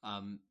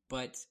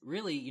 But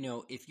really,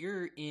 if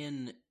you're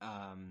in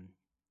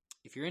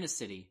a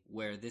city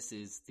where this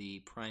is the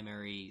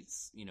primary,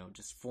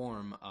 just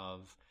form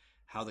of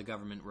how the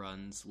government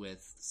runs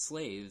with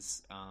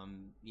slaves,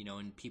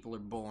 and people are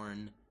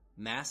born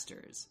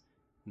masters.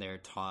 They're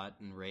taught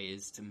and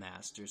raised to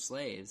master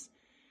slaves.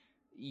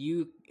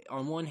 You,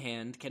 on one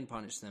hand, can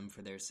punish them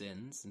for their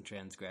sins and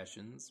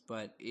transgressions,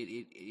 but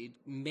it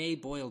may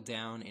boil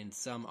down in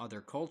some other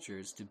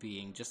cultures to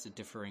being just a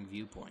differing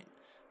viewpoint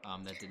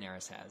that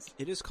Daenerys has.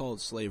 It is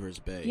called Slaver's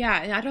Bay.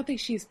 Yeah, and I don't think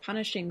she's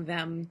punishing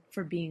them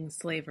for being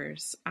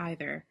slavers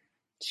either.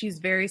 She's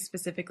very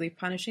specifically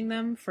punishing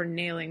them for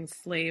nailing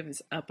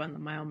slaves up on the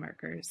mile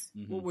markers.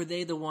 Mm-hmm. Well, were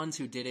they the ones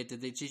who did it?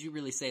 Did you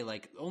really say,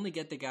 like, only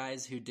get the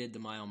guys who did the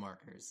mile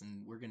markers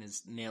and we're going to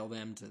nail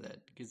them to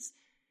that? Because,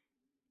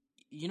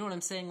 you know what I'm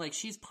saying? Like,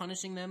 she's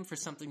punishing them for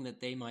something that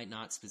they might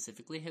not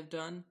specifically have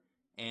done,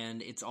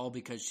 and it's all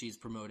because she's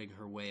promoting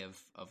her way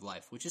of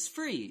life, which is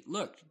free.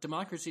 Look,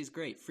 democracy is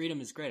great.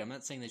 Freedom is great. I'm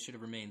not saying they should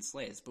have remained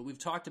slaves, but we've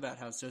talked about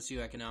how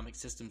socioeconomic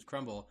systems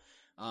crumble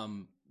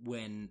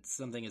when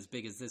something as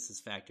big as this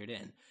is factored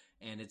in.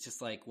 And it's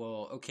just like,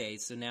 well, okay,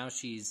 so now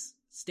she's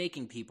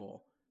staking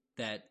people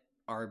that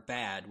are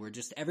bad.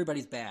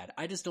 Everybody's bad.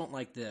 I just don't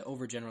like the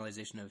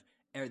overgeneralization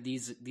of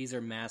these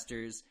are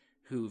masters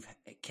who've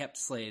kept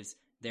slaves.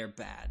 They're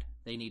bad.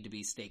 They need to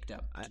be staked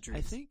up to trees.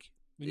 I think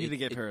We need to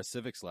give her a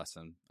civics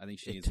lesson. I think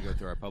she needs to go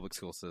through our public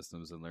school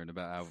systems and learn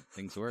about how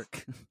things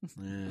work.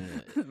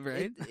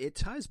 Right? It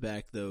ties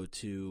back, though,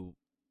 to,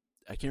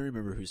 I can't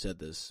remember who said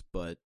this,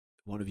 but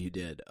one of you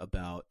did,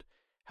 about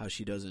how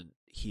she doesn't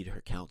heed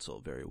her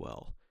counsel very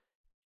well.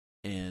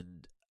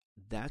 And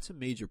that's a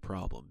major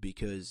problem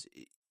because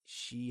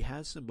she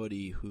has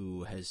somebody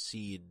who has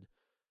seen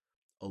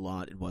a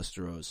lot in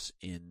Westeros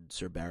in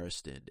Sir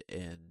Barristan,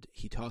 and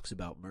he talks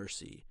about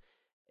mercy.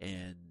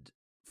 And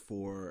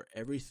for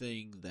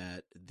everything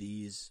that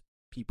these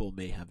people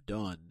may have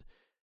done,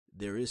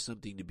 there is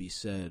something to be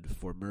said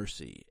for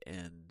mercy,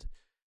 and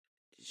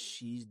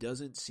she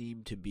doesn't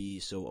seem to be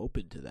so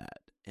open to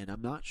that. And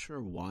I'm not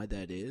sure why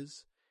that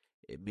is.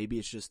 Maybe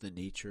it's just the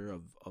nature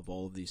of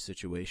all of these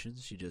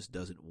situations. She just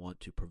doesn't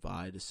want to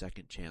provide a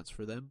second chance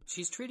for them.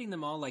 She's treating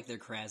them all like they're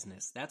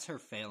Krasnus. That's her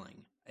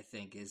failing, I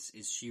think, is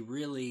she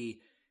really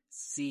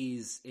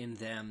sees in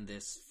them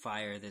this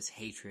fire, this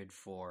hatred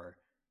for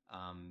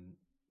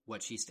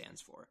what she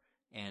stands for.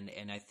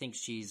 And I think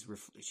she's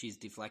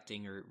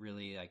deflecting, or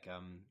really like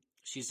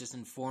she's just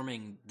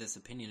informing this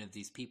opinion of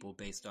these people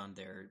based on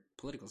their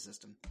political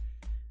system.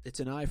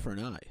 It's an eye for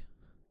an eye.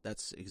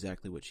 That's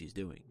exactly what she's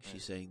doing.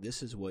 She's saying,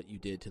 this is what you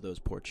did to those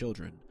poor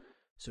children,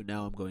 so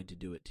now I'm going to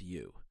do it to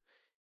you.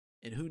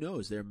 And who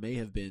knows, there may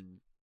have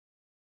been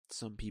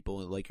some people,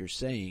 like you're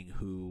saying,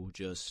 who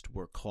just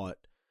were caught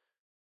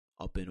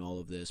up in all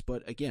of this.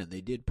 But again,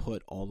 they did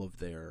put all of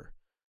their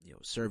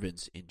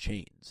servants in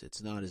chains.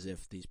 It's not as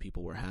if these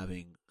people were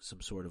having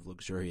some sort of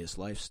luxurious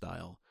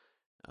lifestyle.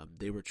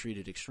 They were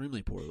treated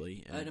extremely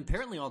poorly. And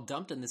apparently all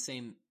dumped in the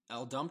same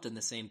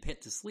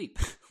pit to sleep,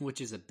 which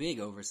is a big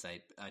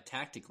oversight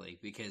tactically,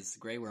 because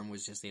Grey Worm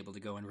was just able to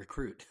go and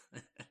recruit.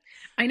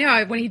 I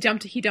know. When he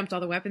dumped all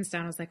the weapons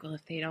down. I was like, well,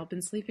 if they'd all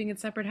been sleeping in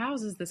separate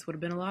houses, this would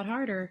have been a lot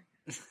harder.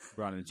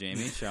 Bron and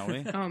Jamie, shall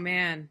we? Oh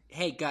man.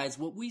 Hey guys,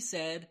 what we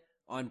said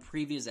on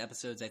previous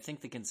episodes, I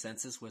think the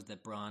consensus was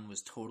that Bronn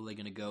was totally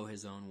going to go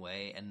his own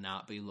way and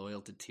not be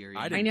loyal to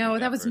Tyrion. I know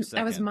that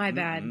was my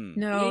bad.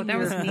 No, that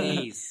was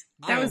me.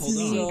 That was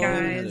me,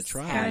 guys.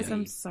 Guys,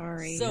 I'm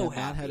sorry. So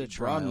happy.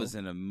 Bronn was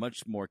in a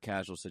much more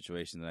casual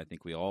situation than I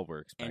think we all were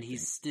expecting. And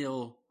he's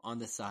still on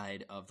the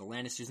side of the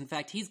Lannisters. In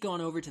fact, he's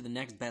gone over to the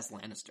next best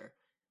Lannister,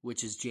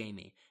 which is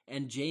Jaime.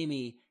 And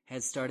Jaime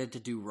has started to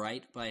do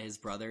right by his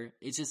brother.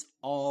 It's just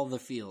all the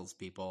feels,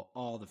 people.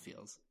 All the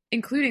feels.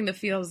 Including the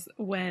feels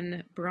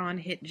when Bronn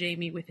hit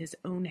Jaime with his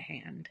own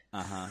hand.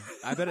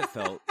 I bet it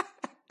felt.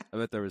 I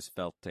bet there was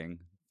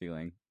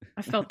feeling.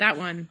 I felt that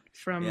one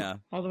from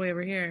all the way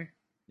over here.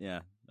 Yeah,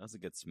 that was a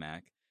good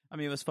smack. I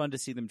mean, it was fun to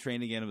see them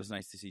train again. It was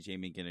nice to see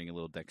Jaime getting a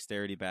little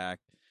dexterity back.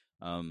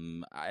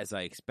 As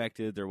I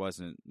expected, there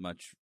wasn't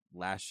much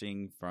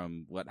lashing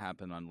from what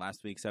happened on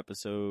last week's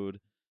episode.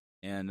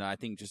 And I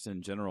think just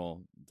in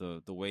general,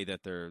 the way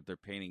that they're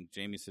painting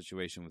Jaime's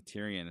situation with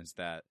Tyrion is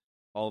that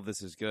all of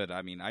this is good.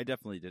 I mean, I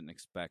definitely didn't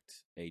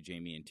expect a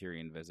Jaime and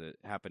Tyrion visit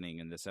happening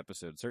in this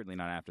episode. Certainly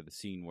not after the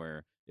scene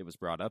where it was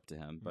brought up to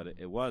him, but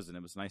it was, and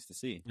it was nice to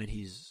see. And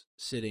he's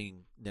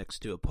sitting next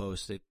to a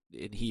post, and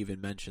he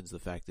even mentions the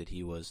fact that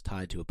he was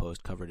tied to a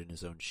post covered in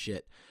his own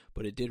shit.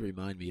 But it did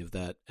remind me of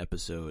that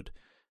episode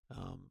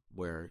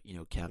where,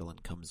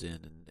 Catelyn comes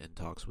in and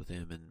talks with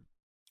him, and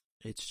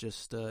it's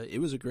just, it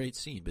was a great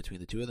scene between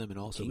the two of them and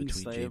also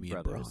between Jaime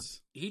and Bronn.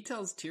 He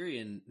tells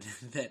Tyrion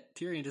that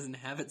Tyrion doesn't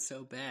have it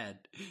so bad.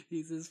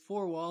 He says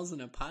 4 walls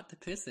and a pot to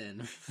piss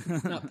in.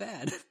 Not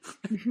bad.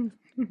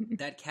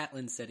 That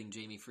Catelyn setting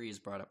Jaime free is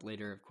brought up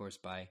later, of course,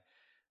 by,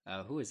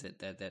 who is it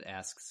that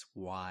asks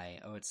why?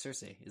 Oh, it's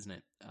Cersei, isn't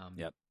it?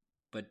 Yep.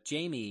 But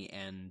Jaime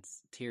and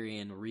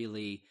Tyrion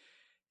really,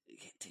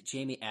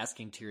 Jaime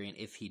asking Tyrion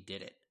if he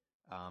did it.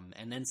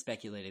 And then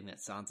speculating that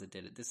Sansa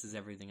did it. This is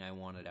everything I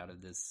wanted out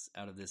of this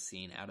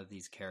scene, out of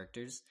these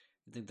characters.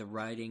 I think the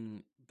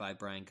writing by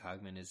Brian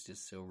Cogman is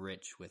just so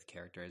rich with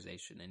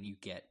characterization, and he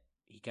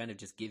kind of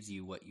just gives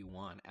you what you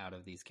want out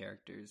of these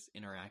characters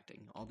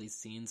interacting. All these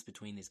scenes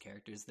between these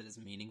characters that is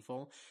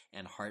meaningful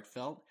and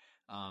heartfelt.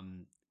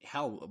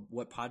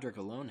 What Podrick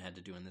alone had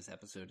to do in this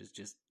episode is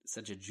just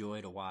such a joy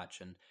to watch,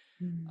 and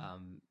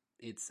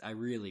I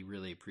really,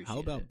 really appreciate it. How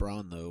about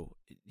Bronn, though?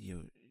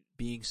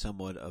 Being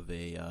somewhat of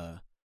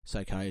a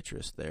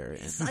psychiatrist there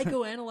and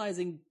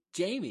psychoanalyzing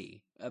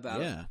Jaime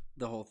about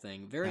the whole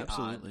thing. Very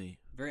absolutely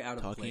odd, very out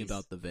of place. Talking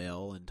about the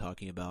veil and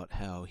talking about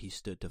how he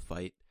stood to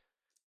fight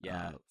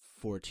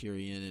for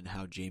Tyrion and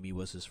how Jaime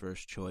was his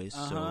first choice.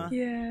 So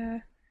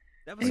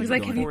that was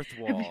like a fourth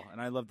wall,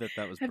 and I love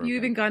that was. Have you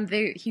even gone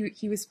there?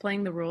 He was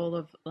playing the role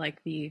of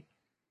like the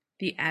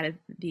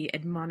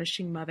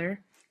admonishing mother,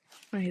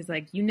 where he's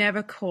like, "You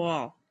never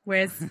call."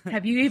 Whereas,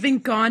 have you even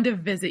gone to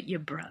visit your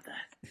brother?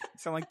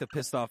 Sound like the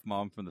pissed off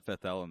mom from The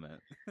Fifth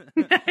Element.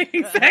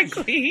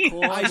 Exactly.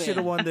 I should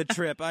have won the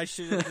trip. I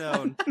should have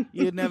known.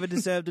 You'd never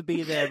deserve to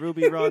be there.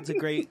 Ruby Rod's a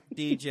great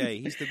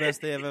DJ. He's the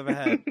best they have ever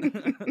had.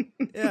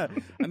 Yeah.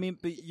 I mean,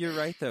 but you're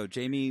right, though.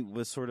 Jaime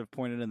was sort of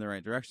pointed in the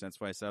right direction.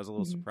 That's why I said I was a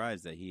little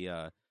surprised that he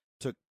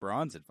took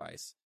Bronn's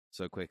advice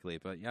so quickly.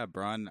 But yeah,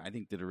 Bronn, I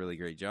think, did a really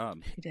great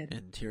job. He did.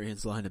 And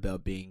Tyrion's line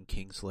about being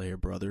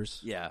Kingslayer brothers.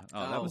 Yeah.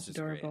 That was just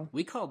adorable. great.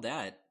 We called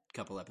that a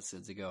couple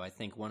episodes ago. I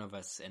think one of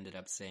us ended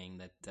up saying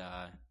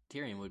that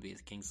Tyrion would be a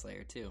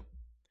Kingslayer too.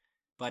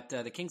 But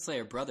the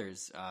Kingslayer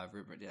brothers, I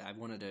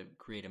wanted to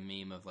create a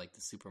meme of like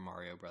the Super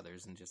Mario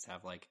brothers and just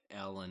have like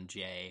L and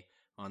J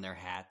on their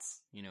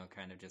hats,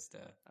 kind of just,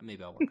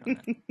 maybe I'll work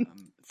on that.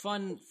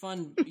 Fun,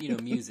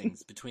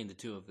 musings between the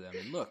two of them.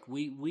 And look,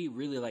 we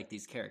really like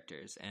these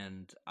characters,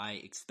 and I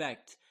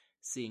expect,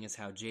 seeing as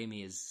how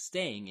Jaime is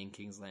staying in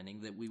King's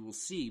Landing, that we will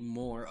see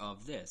more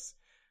of this,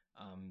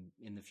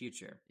 in the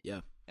future. Yeah.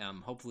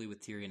 Hopefully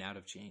with Tyrion out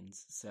of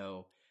chains.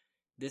 So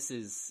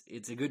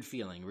it's a good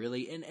feeling,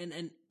 really.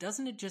 And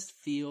doesn't it just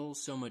feel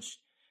so much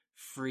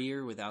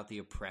freer without the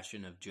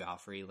oppression of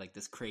Joffrey, like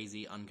this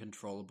crazy,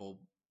 uncontrollable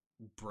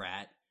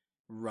brat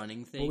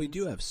running things? Well, we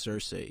do have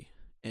Cersei,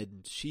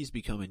 and she's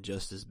becoming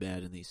just as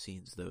bad in these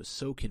scenes, though,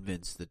 so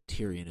convinced that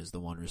Tyrion is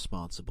the one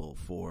responsible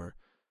for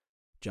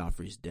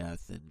Joffrey's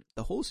death, and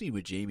the whole scene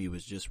with Jaime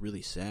was just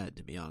really sad,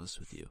 to be honest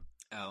with you.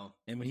 Oh.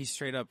 And when he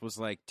straight up was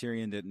like,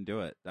 Tyrion didn't do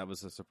it, that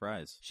was a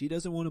surprise. She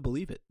doesn't want to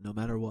believe it, no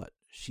matter what.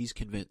 She's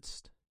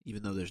convinced,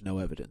 even though there's no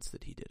evidence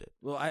that he did it.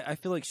 Well, I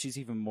feel like she's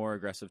even more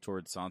aggressive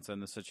towards Sansa in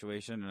this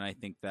situation, and I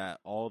think that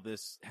all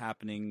this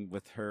happening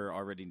with her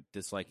already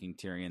disliking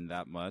Tyrion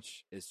that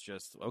much is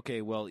just,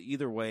 okay, well,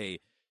 either way,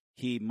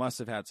 he must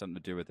have had something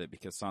to do with it,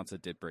 because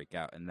Sansa did break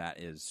out, and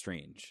that is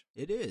strange.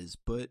 It is,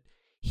 but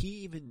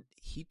he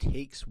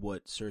takes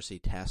what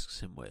Cersei tasks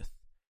him with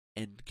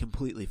and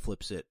completely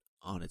flips it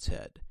on its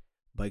head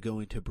by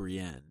going to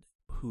Brienne,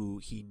 who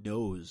he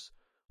knows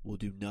will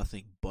do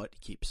nothing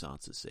but keep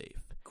Sansa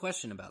safe.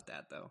 Question about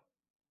that, though.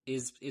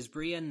 Is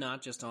Brienne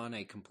not just on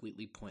a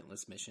completely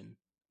pointless mission?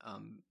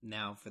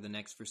 now for the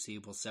next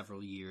foreseeable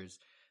several years.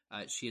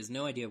 She has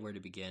no idea where to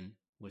begin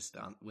with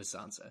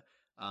Sansa.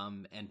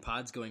 And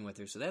Pod's going with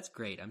her, so that's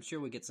great. I'm sure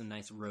we get some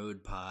nice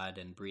road Pod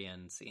and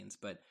Brienne scenes,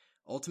 but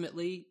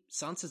ultimately,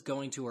 Sansa's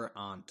going to her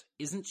aunt.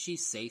 Isn't she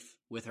safe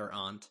with her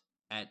aunt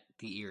at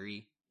the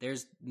Eyrie?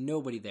 There's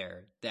nobody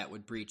there that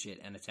would breach it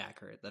and attack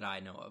her that I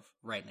know of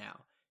right now.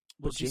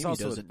 Well, Jaime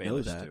also doesn't with know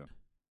Baelish, that. too.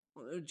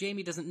 Well,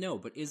 Jaime doesn't know,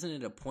 but isn't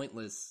it a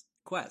pointless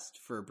quest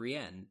for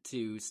Brienne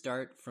to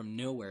start from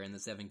nowhere in the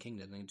Seven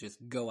Kingdoms and just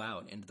go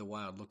out into the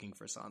wild looking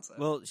for Sansa?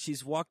 Well,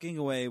 she's walking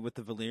away with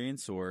the Valyrian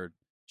sword.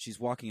 She's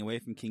walking away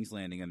from King's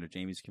Landing under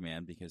Jaime's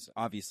command because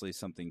obviously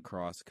something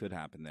cross could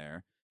happen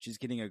there. She's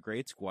getting a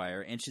great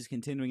squire, and she's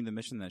continuing the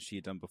mission that she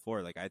had done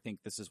before. Like, I think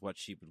this is what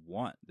she would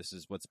want. This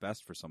is what's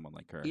best for someone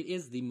like her. It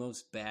is the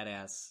most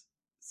badass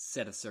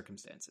set of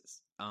circumstances.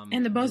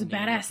 And the most name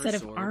badass of her set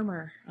of sword-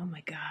 armor. Oh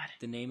my god.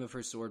 The name of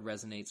her sword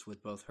resonates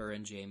with both her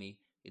and Jaime.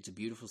 It's a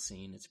beautiful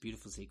scene. It's a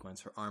beautiful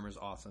sequence. Her armor's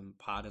awesome.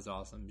 Pod is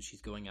awesome.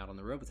 She's going out on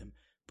the road with him.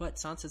 But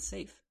Sansa's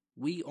safe.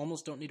 We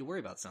almost don't need to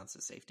worry about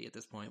Sansa's safety at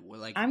this point. We're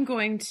like, I'm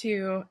going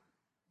to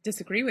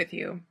disagree with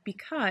you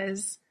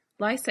because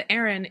Lysa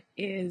Arryn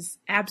is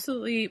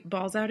absolutely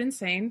balls out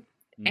insane.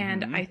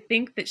 And I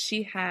think that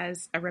she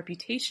has a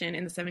reputation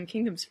in the Seven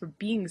Kingdoms for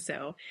being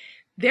so.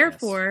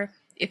 Therefore,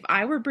 if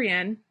I were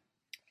Brienne,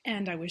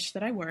 and I wish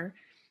that I were,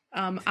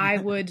 I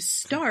would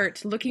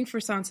start looking for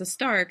Sansa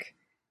Stark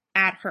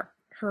at her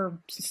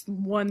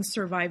one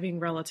surviving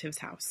relative's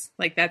house.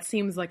 Like, that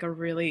seems like a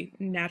really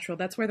natural,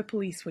 that's where the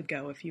police would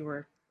go if you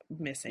were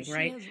missing,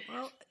 right?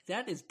 well,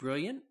 that is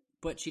brilliant.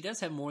 But she does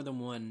have more than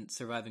one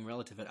surviving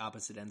relative at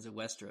opposite ends of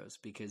Westeros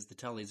because the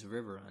Tullys of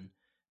Riverrun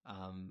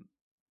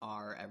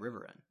are at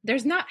Riverrun.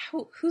 There's not,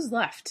 who's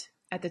left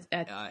at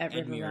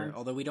Edmure, Riverrun?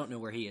 although we don't know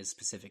where he is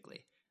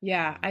specifically.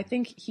 Yeah, I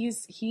think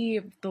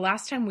the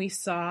last time we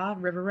saw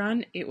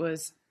Riverrun, it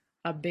was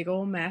a big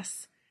old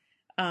mess.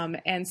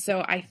 And so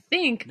I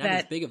think Not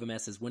as big of a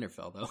mess as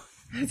Winterfell, though.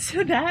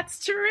 So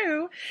that's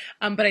true.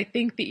 But I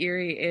think the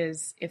Eyrie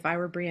is, if I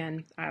were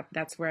Brienne,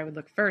 that's where I would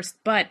look first.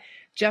 But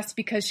just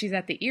because she's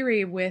at the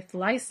Eyrie with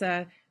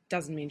Lysa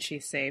doesn't mean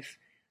she's safe.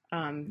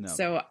 No.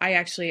 So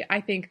I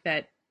think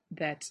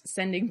that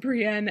sending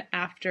Brienne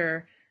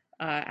after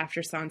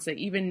Sansa,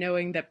 even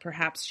knowing that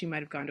perhaps she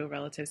might have gone to a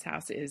relative's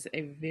house, is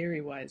a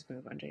very wise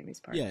move on Jaime's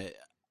part. Yeah,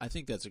 I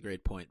think that's a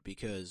great point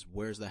because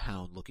where's the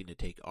Hound looking to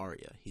take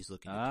Arya? He's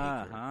looking to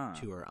take her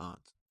to her aunt,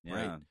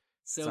 right?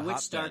 So It's a which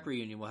hotbed. Stark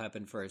reunion will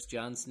happen first?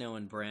 Jon Snow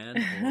and Bran,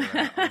 or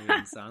Arya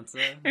and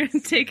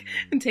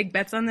Sansa? take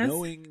bets on this.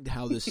 Knowing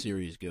how this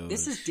series goes,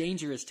 This is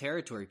dangerous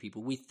territory,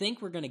 people. We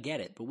think we're going to get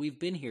it, but we've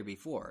been here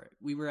before.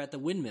 We were at the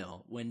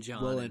windmill when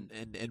Jon. well,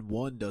 and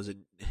one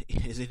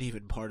isn't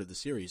even part of the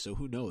series, so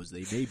who knows?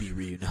 They may be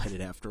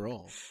reunited after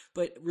all.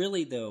 But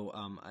really, though,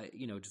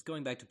 just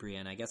going back to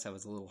Brienne, I guess I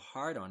was a little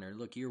hard on her.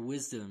 Look, your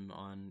wisdom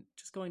on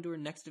just going to her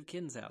next of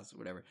kin's house or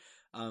whatever.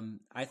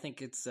 I think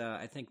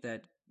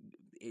that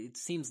it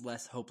seems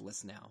less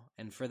hopeless now,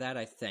 and for that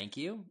I thank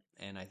you,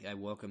 and I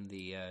welcome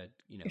the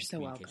You're so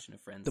communication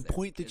of friends. The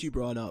point that you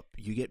brought up,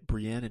 you get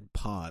Brienne and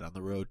Pod on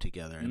the road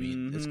together. I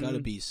mean, there's got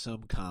to be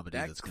some comedy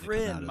That that's going to come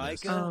out grin, of Micah,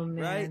 this. Oh,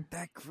 man. right?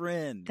 That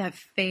grin. That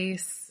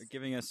face. They're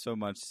giving us so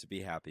much to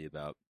be happy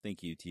about.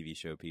 Thank you, TV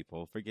show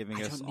people, for giving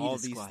I us don't need all a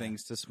these squire.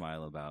 things to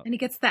smile about. And he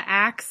gets the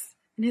axe,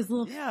 and his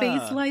little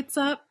face lights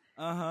up.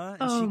 Uh-huh.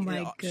 Oh, she,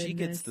 my She gets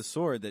goodness. the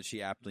sword that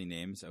she aptly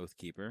names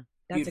Oathkeeper.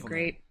 That's Beautiful a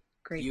great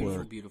beautiful,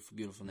 Word.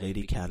 beautiful name.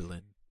 Lady because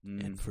Catelyn,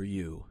 and for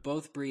you.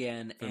 both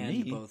Brienne For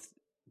and me.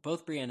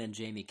 both Brienne and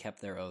Jaime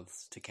kept their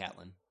oaths to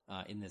Catelyn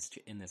in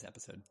this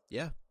episode.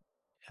 Yeah,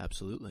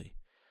 absolutely.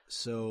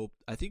 So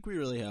I think we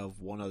really have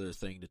one other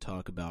thing to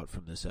talk about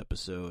from this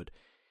episode.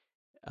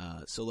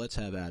 So let's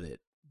have at it.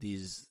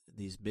 These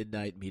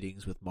midnight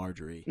meetings with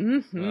Marjorie.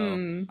 Mm-hmm.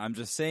 Well, I'm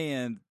just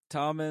saying,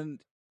 Tommen,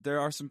 there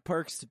are some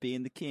perks to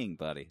being the king,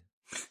 buddy.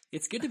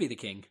 It's good to be the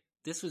king.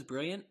 This was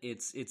brilliant.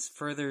 It's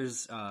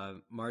furthers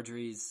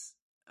Marjorie's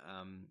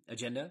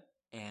agenda,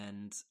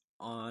 and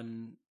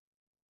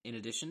in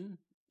addition,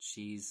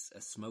 she's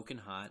a smoking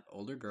hot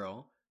older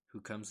girl who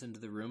comes into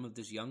the room of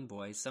this young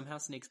boy, somehow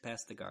sneaks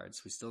past the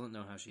guards. We still don't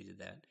know how she did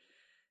that,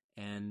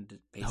 and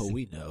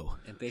We know.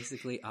 and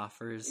basically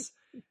offers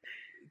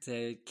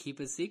to keep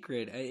a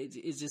secret.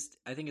 It's just,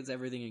 I think it's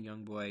everything a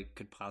young boy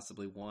could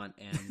possibly want,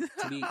 and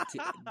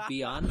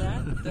beyond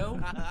that, though.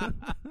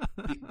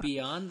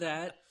 Beyond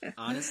that,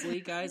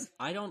 honestly, guys,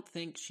 I don't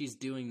think she's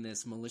doing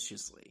this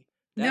maliciously.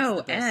 No,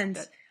 the best, and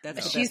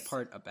that's the best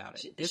part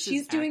about it. This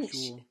she's is doing.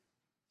 actual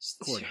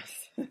courting.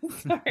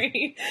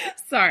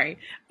 Sorry.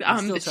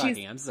 I'm still she's-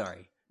 talking. I'm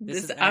sorry.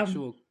 This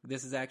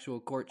is actual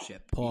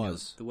courtship.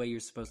 Pause. The way you're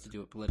supposed to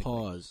do it politically.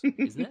 Pause.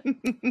 Isn't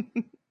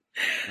it?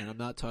 And I'm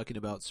not talking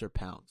about Sir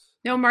Pounce.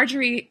 No,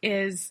 Marjorie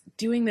is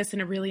doing this in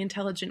a really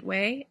intelligent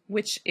way,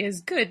 which is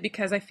good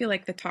because I feel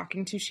like the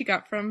talking to she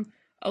got from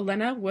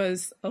Olenna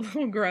was a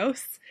little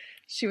gross.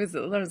 She was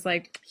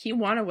like, he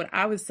wanted what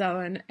I was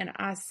selling, and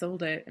I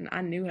sold it, and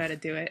I knew how to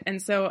do it.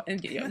 And so,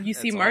 and you see That's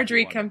all he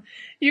Marjorie wanted.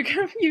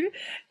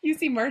 you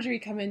see Marjorie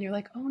come in. You're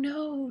like, oh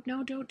no,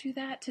 no, don't do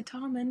that to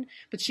Tommen.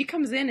 But she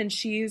comes in, and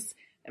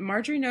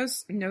Marjorie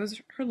knows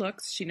her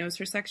looks. She knows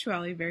her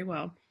sexuality very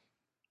well,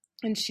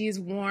 and she's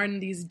worn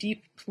these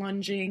deep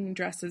plunging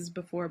dresses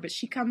before. But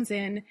she comes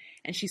in,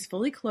 and she's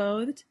fully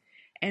clothed,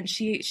 and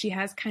she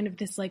has kind of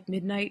this like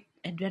midnight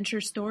adventure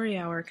story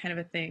hour kind of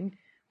a thing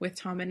with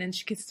Tommen, and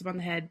she kisses him on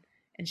the head,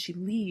 and she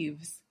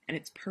leaves, and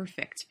it's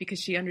perfect because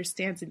she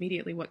understands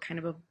immediately what kind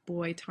of a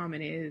boy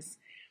Tommen is,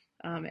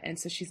 and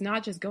so she's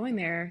not just going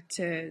there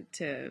to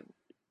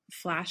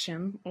flash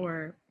him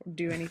or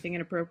do anything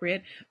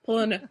inappropriate.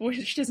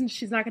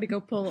 She's not going to go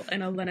pull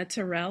an Olenna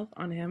Tyrell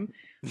on him,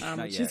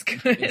 which is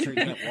good. Make sure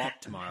you can't walk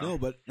tomorrow. No,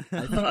 but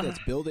I think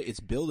that's building. It's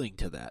building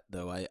to that,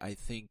 though. I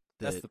think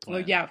That's that the plan.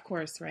 Well, yeah, of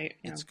course, right?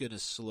 Yeah. it's going to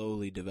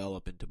slowly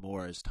develop into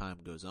more as time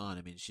goes on.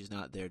 I mean, she's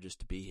not there just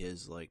to be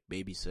his like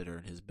babysitter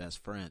and his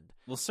best friend.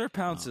 Well, Sir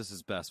Pounce is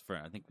his best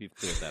friend. I think we've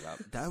cleared that up.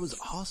 That was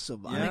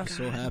awesome. Yeah. I'm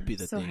so happy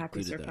that So they happy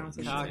included Sir that. Pounce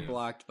in is the Cock show.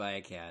 blocked by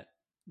a cat.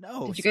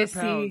 No, Did you Sir guys see-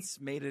 Pounce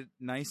made it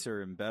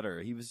nicer and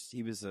better. He was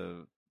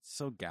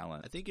so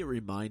gallant. I think it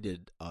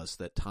reminded us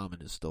that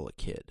Tommen is still a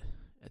kid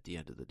at the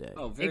end of the day.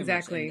 Oh, very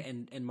Exactly. much.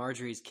 And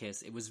Marjorie's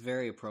kiss, it was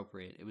very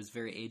appropriate. It was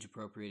very age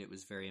appropriate. It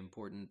was very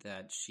important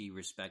that she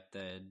respect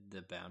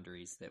the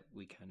boundaries that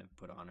we kind of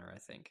put on her, I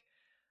think.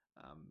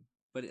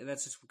 But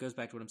that's just goes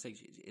back to what I'm saying.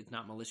 It's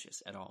not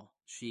malicious at all.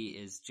 She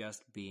is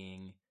just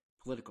being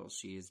political.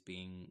 She is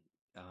being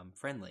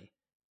friendly.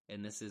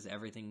 And this is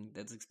everything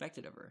that's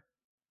expected of her.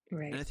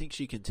 Right. And I think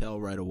she can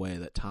tell right away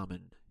that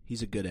Tommen,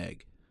 he's a good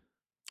egg.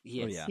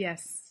 Yes. Oh, yeah.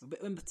 Yes.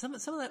 But some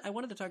of that, I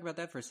wanted to talk about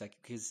that for a second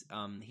because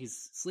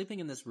he's sleeping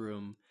in this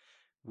room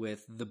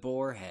with the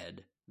boar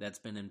head that's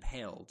been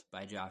impaled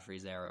by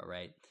Joffrey's arrow,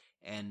 right?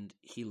 And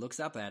he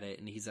looks up at it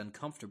and he's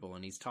uncomfortable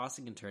and he's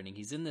tossing and turning.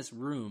 He's in this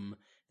room,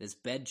 this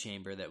bed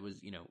chamber that was,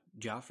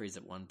 Joffrey's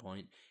at one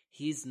point.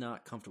 He's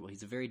not comfortable.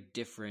 He's a very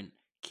different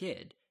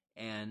kid.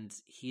 And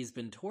he's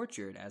been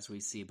tortured, as we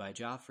see, by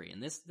Joffrey.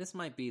 And this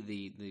might be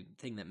the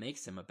thing that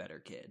makes him a better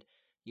kid.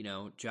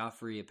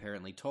 Joffrey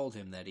apparently told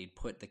him that he'd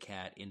put the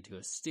cat into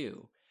a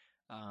stew,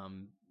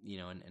 and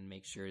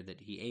make sure that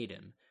he ate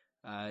him.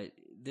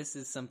 This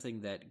is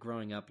something that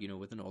growing up,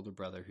 with an older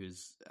brother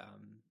who's,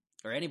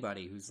 or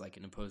anybody who's like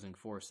an opposing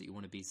force that you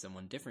want to be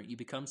someone different, you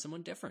become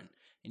someone different.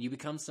 And you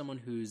become someone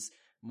who's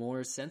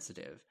more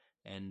sensitive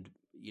and,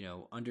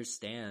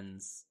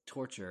 understands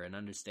torture and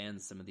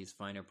understands some of these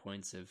finer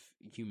points of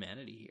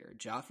humanity here.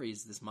 Joffrey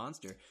is this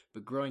monster,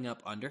 but growing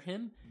up under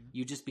him,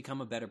 you just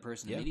become a better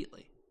person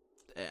immediately.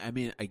 I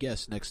mean, I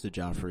guess next to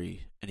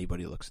Joffrey,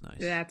 anybody looks nice.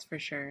 That's for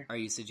sure. Are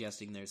you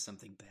suggesting there's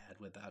something bad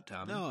about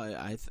Tommen?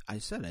 No, I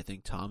said I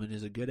think Tommen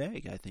is a good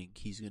egg. I think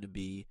he's going to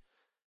be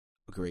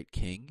a great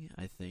king.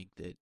 I think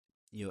that,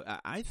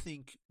 I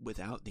think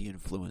without the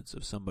influence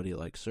of somebody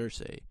like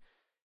Cersei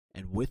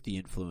and with the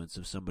influence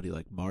of somebody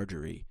like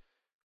Marjorie,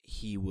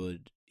 he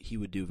would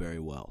do very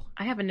well.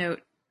 I have a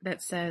note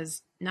that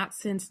says, "Not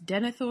since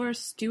Denethor,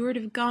 Steward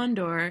of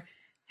Gondor,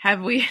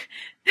 have we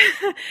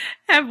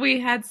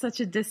had such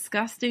a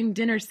disgusting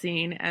dinner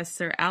scene as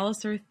Sir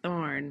Alliser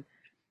Thorne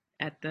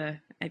at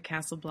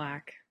Castle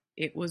Black."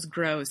 It was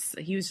gross.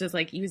 He was just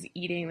he was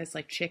eating this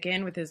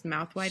chicken with his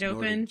mouth wide Snorting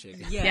open.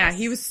 chicken. Yes. Yeah,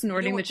 he was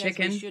snorting what, the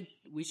guys, chicken.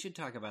 we should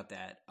talk about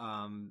that.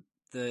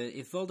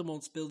 If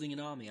Voldemort's building an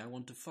army, I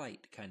want to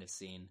fight kind of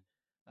scene.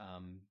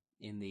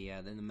 In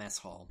the mess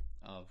hall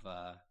of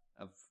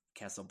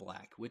Castle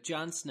Black with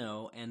Jon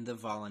Snow and the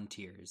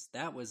volunteers.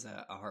 That was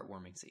a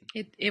heartwarming scene.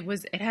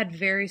 It had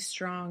very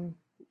strong,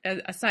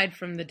 aside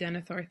from the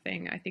Denethor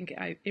thing, I think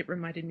it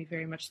reminded me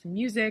very much of the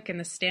music and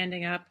the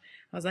standing up.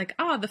 I was like,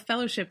 the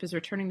Fellowship is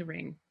returning the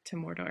ring to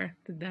Mordor.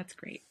 That's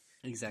great.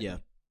 Exactly. Yeah,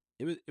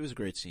 it was a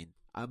great scene.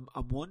 I'm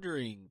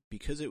wondering,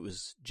 because it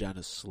was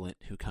Janos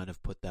Slynt who kind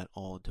of put that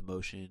all into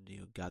motion,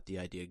 got the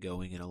idea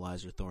going in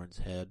Alliser Thorne's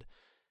head.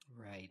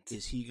 Right.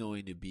 Is he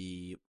going to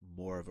be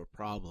more of a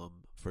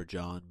problem for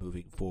Jon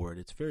moving forward?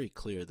 It's very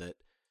clear that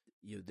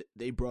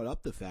they brought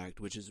up the fact,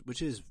 which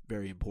is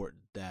very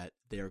important, that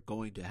they are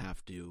going to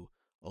have to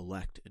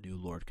elect a new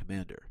Lord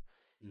Commander.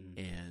 Mm-hmm.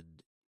 And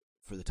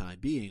for the time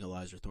being,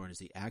 Alliser Thorne is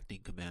the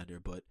acting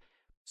commander, but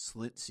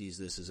Slynt sees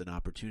this as an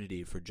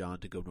opportunity for Jon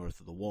to go north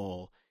of the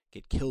Wall,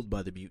 get killed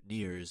by the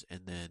mutineers,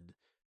 and then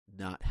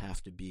not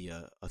have to be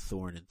a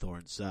thorn in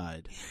Thorne's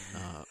side.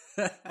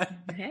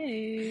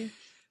 Hey.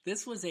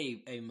 This was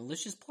a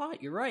malicious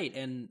plot. You're right.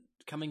 And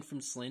coming from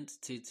Slynt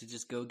to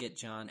just go get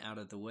Jon out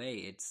of the way,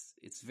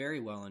 it's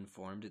very well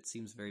informed. It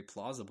seems very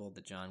plausible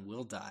that Jon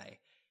will die.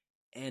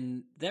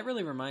 And that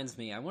really reminds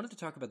me, I wanted to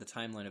talk about the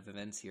timeline of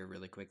events here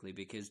really quickly,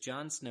 because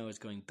Jon Snow is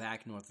going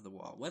back north of the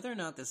Wall. Whether or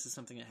not this is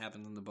something that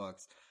happens in the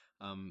books,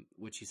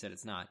 which he said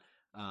it's not,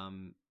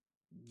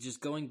 just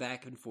going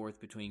back and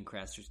forth between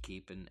Craster's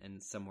Keep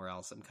and somewhere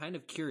else. I'm kind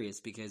of curious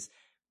because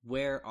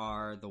where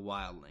are the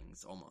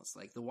wildlings, almost?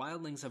 Like, the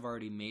wildlings have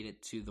already made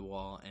it to the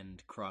wall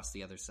and crossed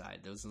the other side.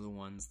 Those are the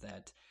ones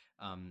that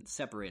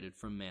separated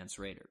from Mance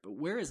Rayder. But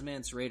where is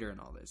Mance Rayder in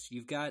all this?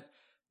 You've got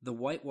the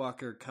White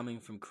Walker coming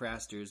from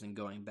Craster's and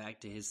going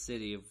back to his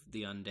city of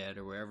the undead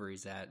or wherever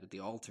he's at with the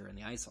altar and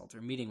the ice altar,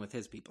 meeting with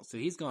his people. So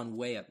he's gone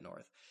way up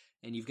north.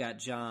 And you've got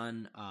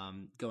John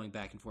going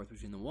back and forth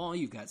between the wall.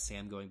 You've got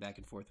Sam going back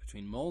and forth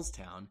between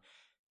Molestown.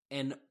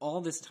 And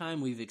all this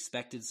time we've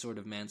expected sort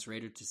of Mance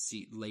Rayder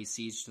to lay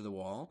siege to the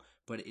wall,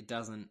 but it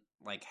doesn't,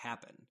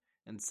 happen.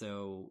 And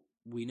so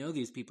we know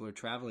these people are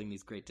traveling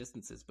these great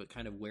distances, but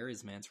kind of where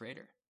is Mance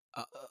Rayder?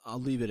 I'll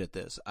leave it at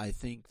this. I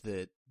think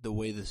that the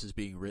way this is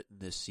being written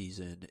this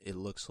season, it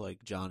looks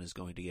like John is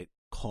going to get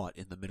caught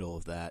in the middle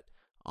of that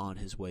on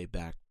his way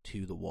back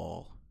to the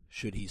wall,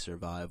 should he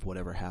survive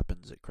whatever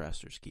happens at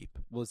Craster's Keep.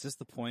 Well, is this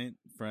the point,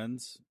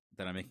 friends,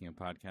 that I'm making a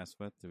podcast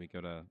with? Do we go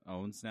to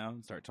Owens now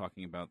and start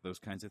talking about those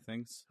kinds of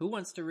things? Who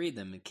wants to read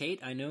them? Kate,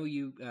 I know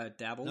you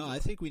dabbled. No, I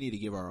think we need to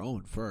give our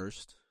own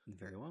first.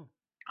 Very well.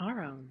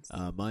 Our own.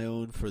 My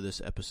own for this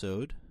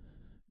episode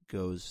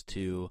goes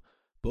to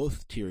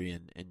both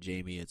Tyrion and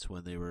Jaime. It's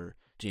when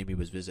Jaime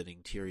was visiting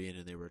Tyrion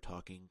and they were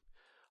talking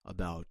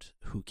about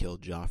who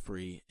killed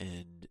Joffrey,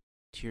 and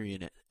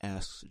Tyrion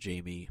asks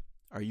Jaime,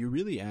 "Are you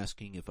really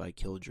asking if I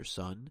killed your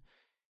son?"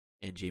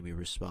 And Jaime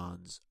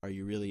responds, "Are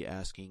you really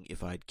asking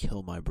if I'd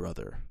kill my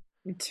brother?"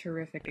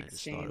 Terrific And I just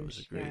exchange. thought it was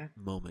a great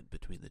moment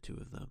between the two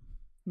of them.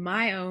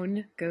 My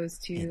own goes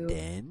to And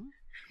then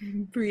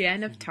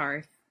Brienne of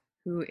Tarth,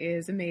 who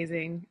is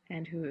amazing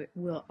and who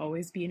will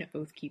always be an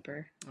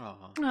Oathkeeper.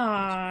 Aww.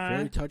 Aww.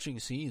 very touching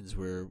scenes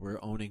where we're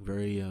owning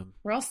very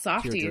We're all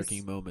softies.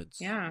 tear-jerking moments.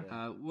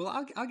 Yeah.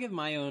 Well, I'll give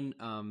my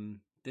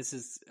own. This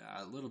is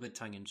a little bit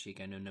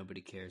tongue-in-cheek. I know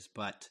nobody cares,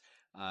 but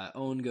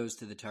Owen goes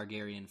to the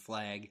Targaryen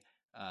flag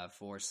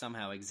for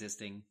somehow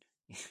existing,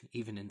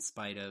 even in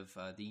spite of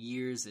the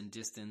years and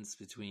distance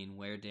between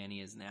where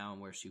Dany is now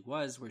and where she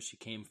was, where she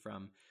came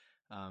from.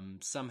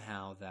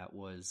 Somehow that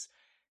was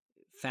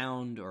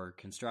found or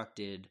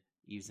constructed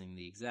using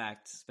the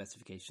exact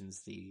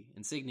specifications, the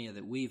insignia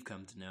that we've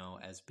come to know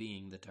as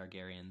being the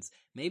Targaryens.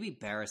 Maybe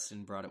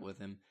Barristan brought it with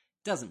him.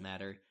 Doesn't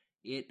matter.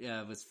 It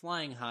was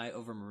flying high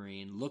over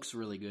Marine, looks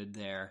really good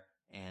there,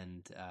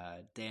 and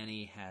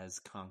Dany has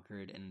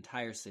conquered an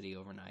entire city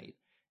overnight.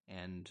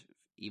 And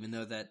even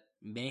though that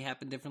may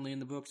happen differently in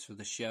the books for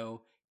the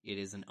show, it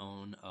is an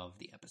own of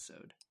the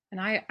episode.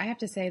 And I have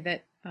to say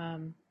that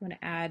I'm going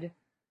to add,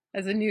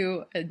 as a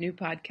new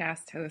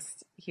podcast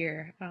host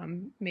here,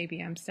 maybe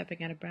I'm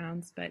stepping out of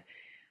bounds, but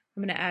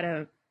I'm going to add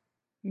a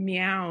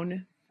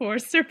meown for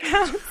Sir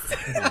Pounce.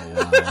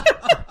 Oh,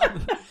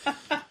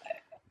 wow.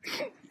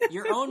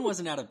 Your own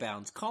wasn't out of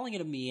bounds. Calling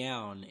it a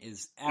meown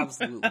is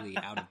absolutely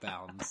out of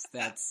bounds.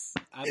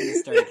 I'm going to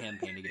start a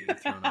campaign to get you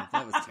thrown off.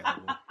 That was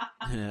terrible.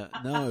 Yeah,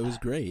 no, it was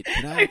great.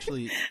 Can I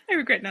I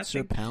regret nothing.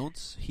 Sir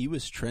Pounce, he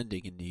was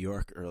trending in New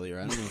York earlier.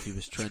 I don't know if he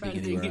was trending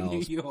anywhere in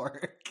else. New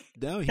York.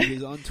 No, he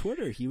was on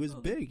Twitter. He was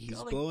big.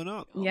 He's blowing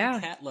up. All Yeah.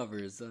 the cat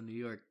lovers on New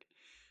York.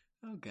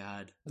 Oh,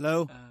 God.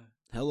 Hello.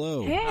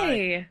 Hello.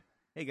 Hey.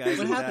 Hey guys.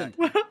 What I'm happened?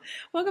 back.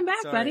 Welcome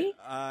back, Sorry, buddy.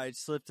 I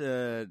slipped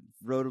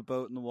rowed a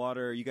boat in the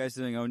water. Are you guys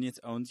doing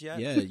owns yet?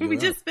 Yeah, you're We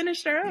up. just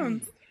finished our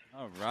own.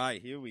 All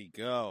right, here we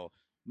go.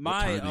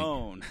 My timing.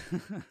 own.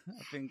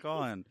 I've been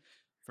gone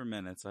for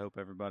minutes. I hope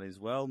everybody's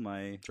well.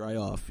 My Dry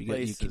off.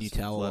 place Can you is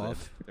towel flooded.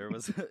 off? There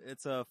was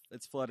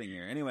it's flooding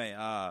here. Anyway,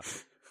 I'm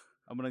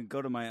gonna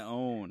go to my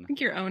own. I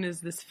think your own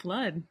is this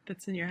flood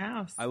that's in your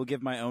house. I will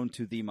give my own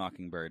to the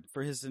Mockingbird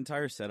for his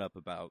entire setup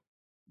about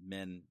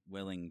men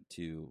willing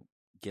to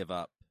give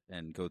up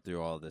and go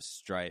through all this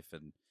strife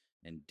and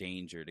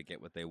danger to get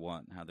what they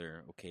want, how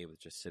they're okay with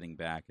just sitting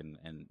back and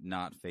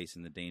not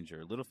facing the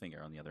danger.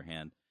 Littlefinger, on the other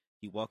hand,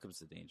 he welcomes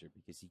the danger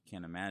because he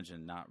can't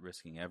imagine not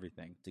risking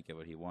everything to get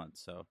what he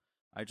wants. So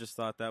I just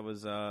thought that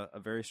was a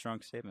very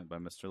strong statement by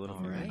Mr.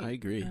 Littlefinger. right. I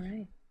agree. All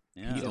right.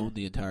 Yeah. He owned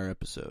the entire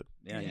episode.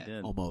 Yeah, he Yeah.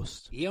 did.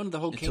 Almost. He owned the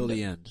whole Until kingdom.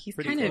 the end. He's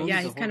Pretty kind of close. yeah,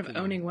 The he's whole kind of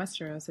kingdom. owning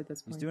Westeros at this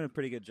He's point. doing a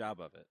pretty good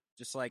job of it.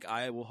 Just like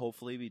I will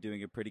hopefully be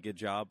doing a pretty good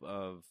job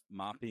of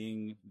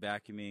mopping,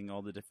 vacuuming,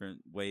 all the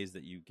different ways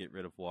that you get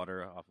rid of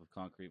water off of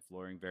concrete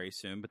flooring very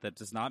soon. But that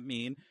does not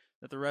mean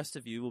that the rest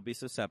of you will be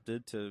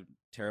susceptible to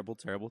terrible,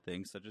 terrible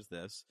things such as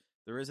this.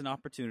 There is an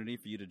opportunity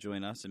for you to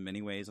join us in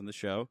many ways on the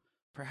show.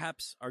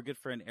 Perhaps our good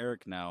friend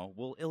Eric now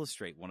will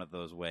illustrate one of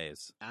those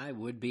ways. I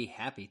would be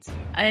happy to.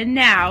 And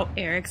now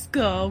Eric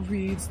Skull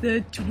reads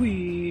the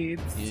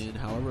tweets. In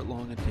however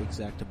long it takes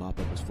Zach to mop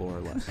up his floor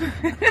or less.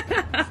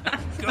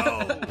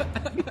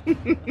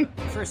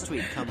 First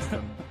tweet comes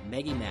from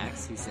Maggie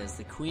Max, who says,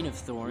 "The Queen of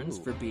Thorns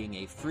Ooh. for being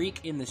a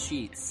freak in the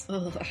sheets."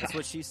 That's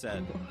what she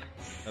said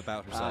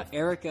about herself.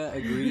 Erica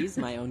agrees.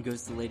 My own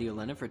goes to Lady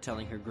Olenna for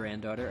telling her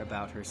granddaughter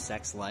about her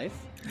sex life.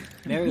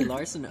 Mary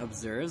Larson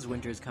observes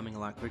winter is coming a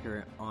lot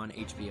quicker on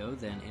HBO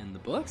than in the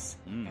books.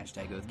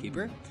 Hashtag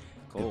Oathkeeper.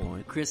 Cold. Good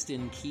point.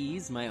 Kristen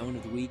Keys, my own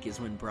of the week is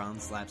when Bronn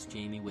slaps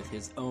Jaime with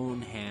his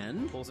own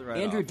hand. Pulls it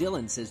right Andrew off.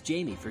 Dillon says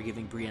Jaime for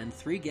giving Brienne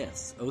 3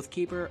 gifts: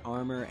 Oathkeeper,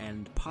 armor,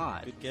 and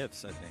pod. Good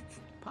gifts, I think.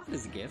 Pod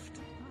is a gift.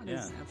 Pod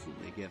Yeah. is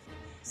absolutely a gift.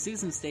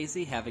 Susan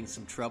Stacy having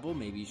some trouble.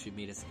 Maybe you should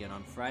meet us again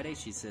on Friday.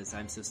 She says,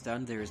 I'm so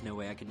stunned there is no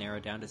way I could narrow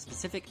down to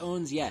specific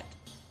owns yet.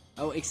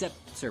 Oh,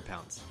 except Sir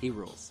Pounce. He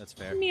rules. That's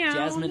fair. Meow.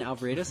 Jasmine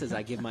Alvarado says,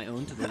 I give my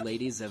own to the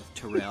ladies of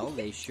Terrell.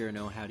 They sure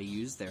know how to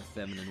use their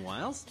feminine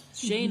wiles.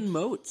 Shane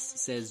Moats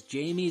says,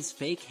 Jamie's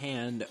fake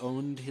hand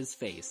owned his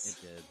face.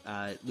 It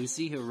did.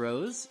 Lucia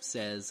Rose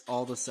says,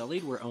 all the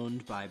Sullied were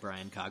owned by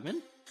Brian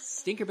Cogman.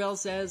 Stinkerbell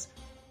says,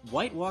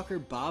 White Walker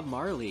Bob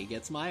Marley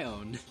gets my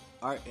own.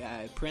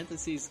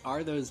 Parentheses,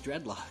 are those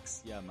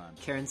dreadlocks? Yeah, man.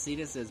 Karen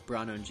Ceta says,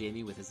 Bronn owned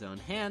Jaime with his own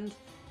hand.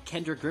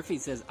 Kendra Griffey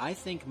says, I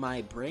think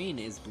my brain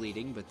is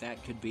bleeding, but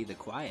that could be the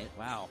quiet.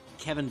 Wow.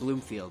 Kevin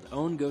Bloomfield,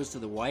 own goes to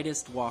the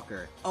Whitest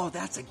Walker. Oh,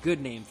 that's a good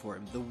name for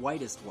him, the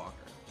Whitest Walker.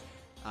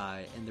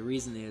 And the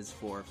reason is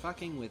for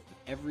fucking with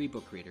every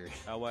book reader.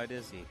 How white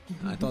is he?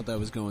 I thought that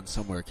was going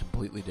somewhere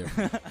completely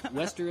different.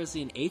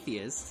 Westerosian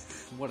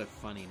Atheist, what a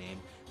funny name,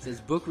 says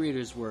book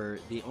readers were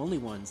the only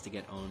ones to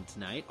get owned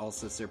tonight,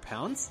 also Sir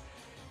Pounce.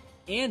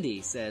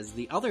 Andy says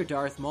the other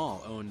Darth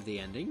Maul owned the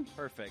ending.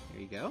 Perfect.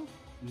 There you go.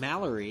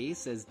 Mallory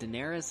says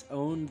Daenerys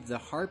owned the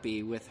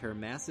Harpy with her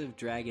massive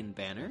dragon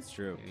banner. That's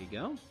true. There you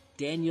go.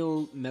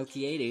 Daniel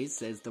Melquiades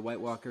says the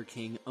White Walker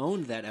King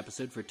owned that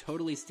episode for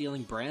totally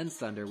stealing Bran's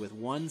thunder with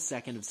 1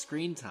 second of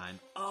screen time.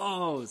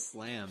 Oh,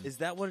 slam. Is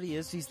that what he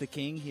is? He's the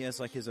king? He has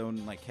like his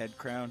own like head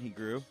crown he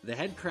grew? The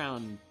head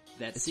crown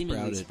that It's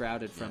seemingly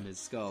sprouted. sprouted from his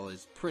skull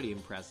is pretty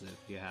impressive.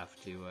 You have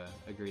to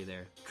agree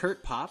there.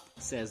 Kurt Pop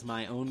says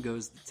my own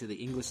goes to the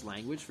English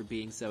language for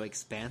being so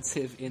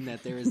expansive in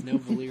that there is no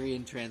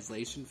Valyrian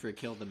translation for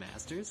Kill the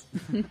Masters.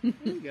 There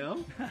you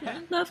go. Okay.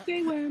 Love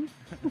Gay Worm.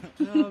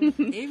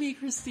 Amy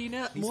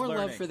Christina, He's more love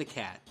learning. for the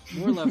cat.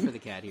 More love for the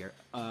cat here.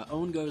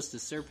 Own goes to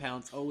Sir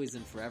Pounce, always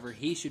and forever.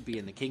 He should be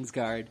in the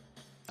Kingsguard.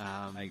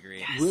 I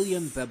agree.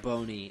 William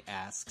Baboni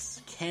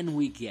asks, can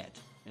we get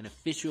an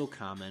official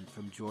comment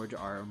from George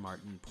R.R.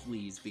 Martin,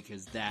 please,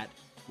 because that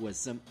was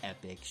some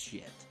epic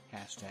shit.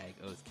 Hashtag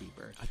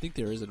Oathkeeper. I think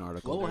there is an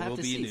article. Well, we'll There have will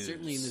to be see.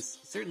 news.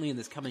 Certainly in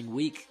this coming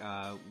week,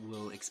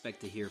 we'll expect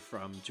to hear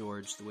from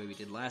George the way we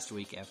did last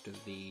week after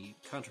the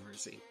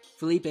controversy.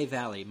 Felipe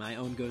Valley, my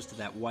own goes to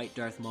that white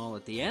Darth Maul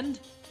at the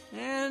end.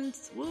 And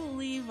we'll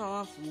leave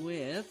off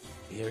with...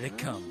 Here it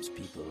comes,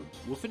 people.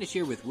 We'll finish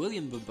here with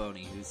William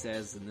Baboni, who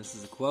says, and this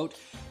is a quote,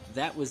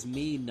 that was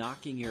me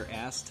knocking your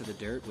ass to the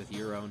dirt with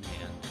your own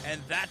hand.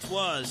 And that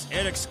was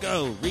Eric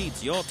Sco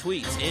reads your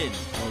tweets in.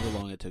 However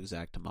long it took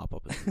Zach to mop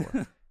up his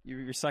floor. You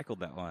recycled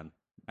that one.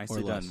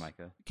 Nicely Or less. done,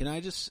 Micah. Can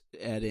I just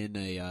add in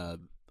a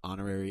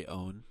honorary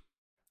own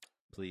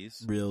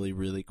Please. really,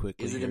 really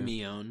quickly? Is it a here?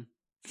 meown?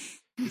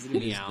 Is it a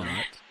It is meow?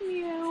 not.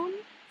 Meow.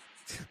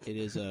 It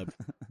is a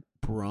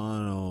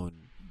Brown.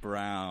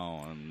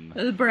 Brown.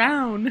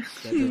 Brown.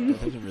 That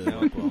doesn't really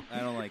work well. I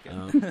don't like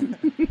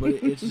it. But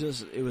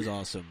it was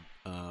awesome.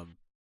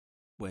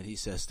 When he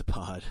says to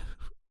Pod,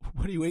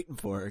 "What are you waiting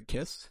for? A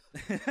kiss?"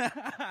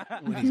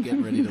 When he's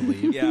getting ready to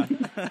leave. Yeah.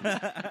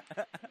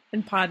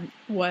 And Pod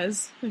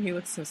was, and he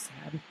looks so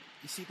sad.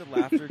 You see the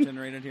laughter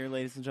generated here,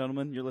 ladies and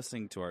gentlemen? You're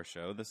listening to our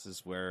show. This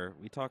is where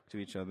we talk to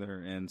each other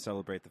and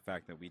celebrate the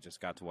fact that we just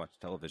got to watch a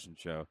television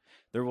show.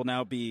 There will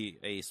now be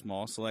a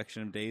small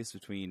selection of days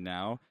between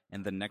now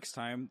and the next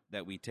time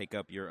that we take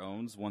up your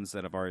owns, ones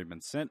that have already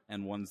been sent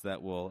and ones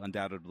that will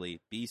undoubtedly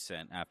be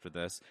sent after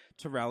this,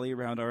 to rally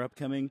around our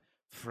upcoming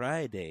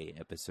Friday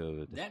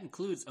episode. That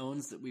includes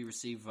owns that we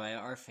receive via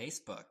our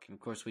Facebook. And of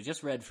course, we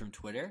just read from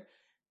Twitter,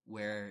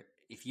 where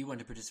if you want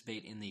to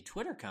participate in the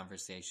Twitter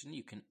conversation,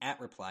 you can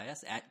 @reply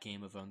us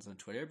 @Game of Owns on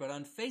Twitter. But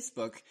on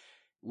Facebook,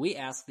 we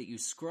ask that you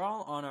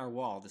scroll on our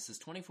wall. This is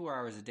 24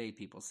 hours a day,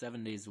 people,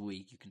 7 days a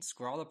week. You can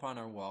scroll up on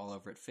our wall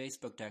over at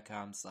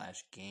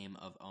facebook.com/Game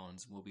of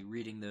Owns. We'll be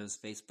reading those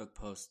Facebook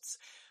posts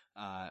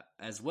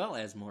as well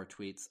as more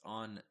tweets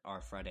on our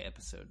Friday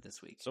episode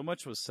this week. So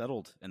much was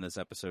settled in this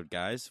episode,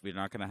 guys. We're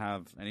not going to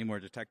have any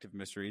more detective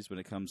mysteries when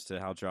it comes to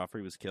how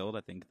Joffrey was killed.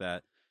 I think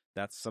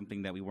that's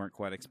something that we weren't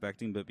quite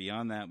expecting. But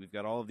beyond that, we've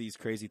got all of these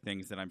crazy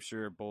things that I'm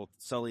sure both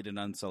Sullied and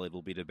Unsullied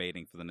will be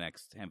debating for the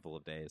next handful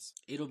of days.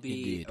 It'll be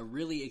Indeed. a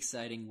really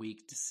exciting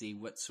week to see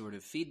what sort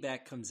of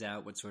feedback comes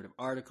out, what sort of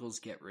articles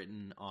get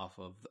written off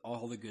of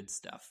all the good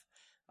stuff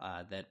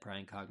that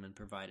Brian Cogman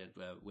provided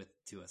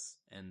to us,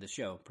 and the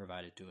show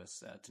provided to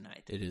us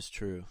tonight. It is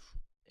true.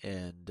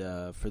 And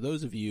for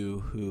those of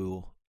you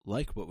who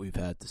like what we've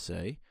had to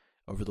say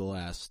over the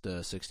last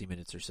 60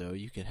 minutes or so,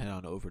 you can head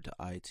on over to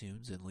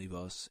iTunes and leave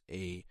us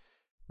a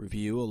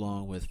review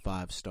along with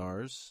 5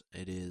 stars.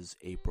 It is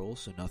April,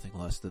 so nothing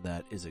less than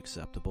that is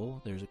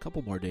acceptable. There's a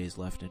couple more days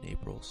left in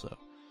April, so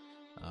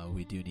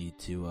we do need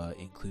to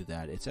include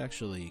that. It's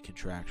actually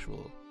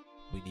contractual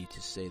we need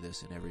to say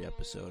this in every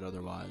episode,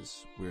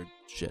 otherwise weird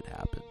shit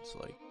happens.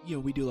 Like,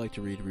 we do like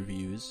to read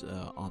reviews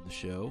on the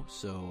show,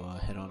 so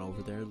head on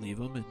over there, leave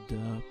them,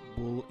 and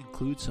we'll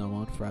include some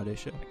on Friday's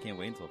show. I can't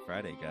wait until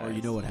Friday, guys. Or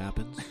you know what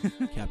happens?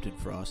 Captain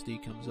Frosty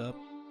comes up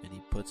and he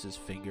puts his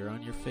finger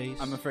on your face.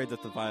 I'm afraid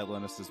that the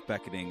violinist is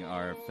beckoning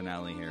our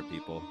finale here,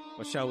 people.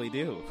 What shall we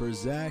do? For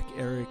Zach,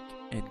 Eric,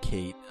 and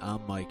Kate,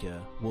 I'm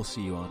Micah. We'll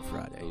see you on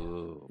Friday.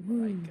 Ooh,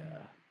 Micah.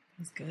 That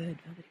was good.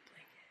 Velvety blanket.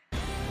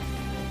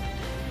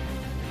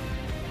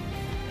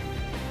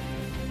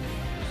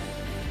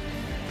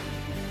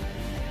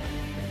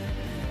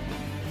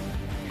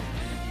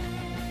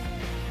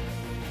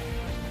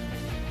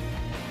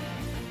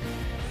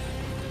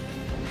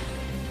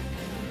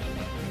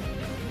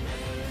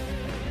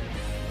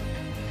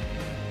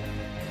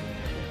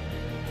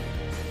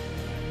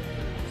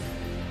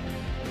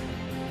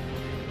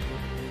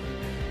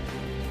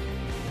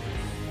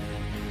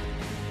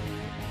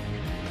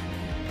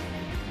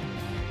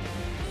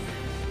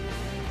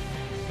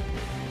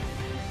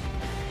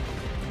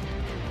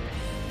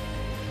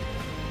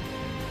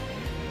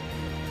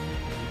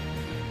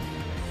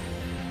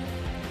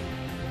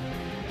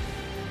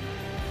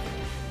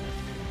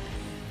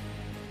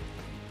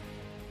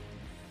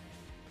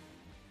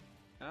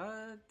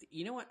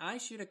 You know what? I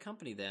should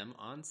accompany them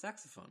on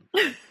saxophone.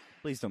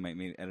 Please don't make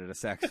me edit a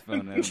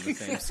saxophone on the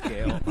same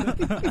scale.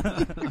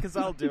 Because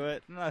I'll do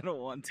it, and I don't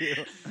want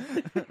to.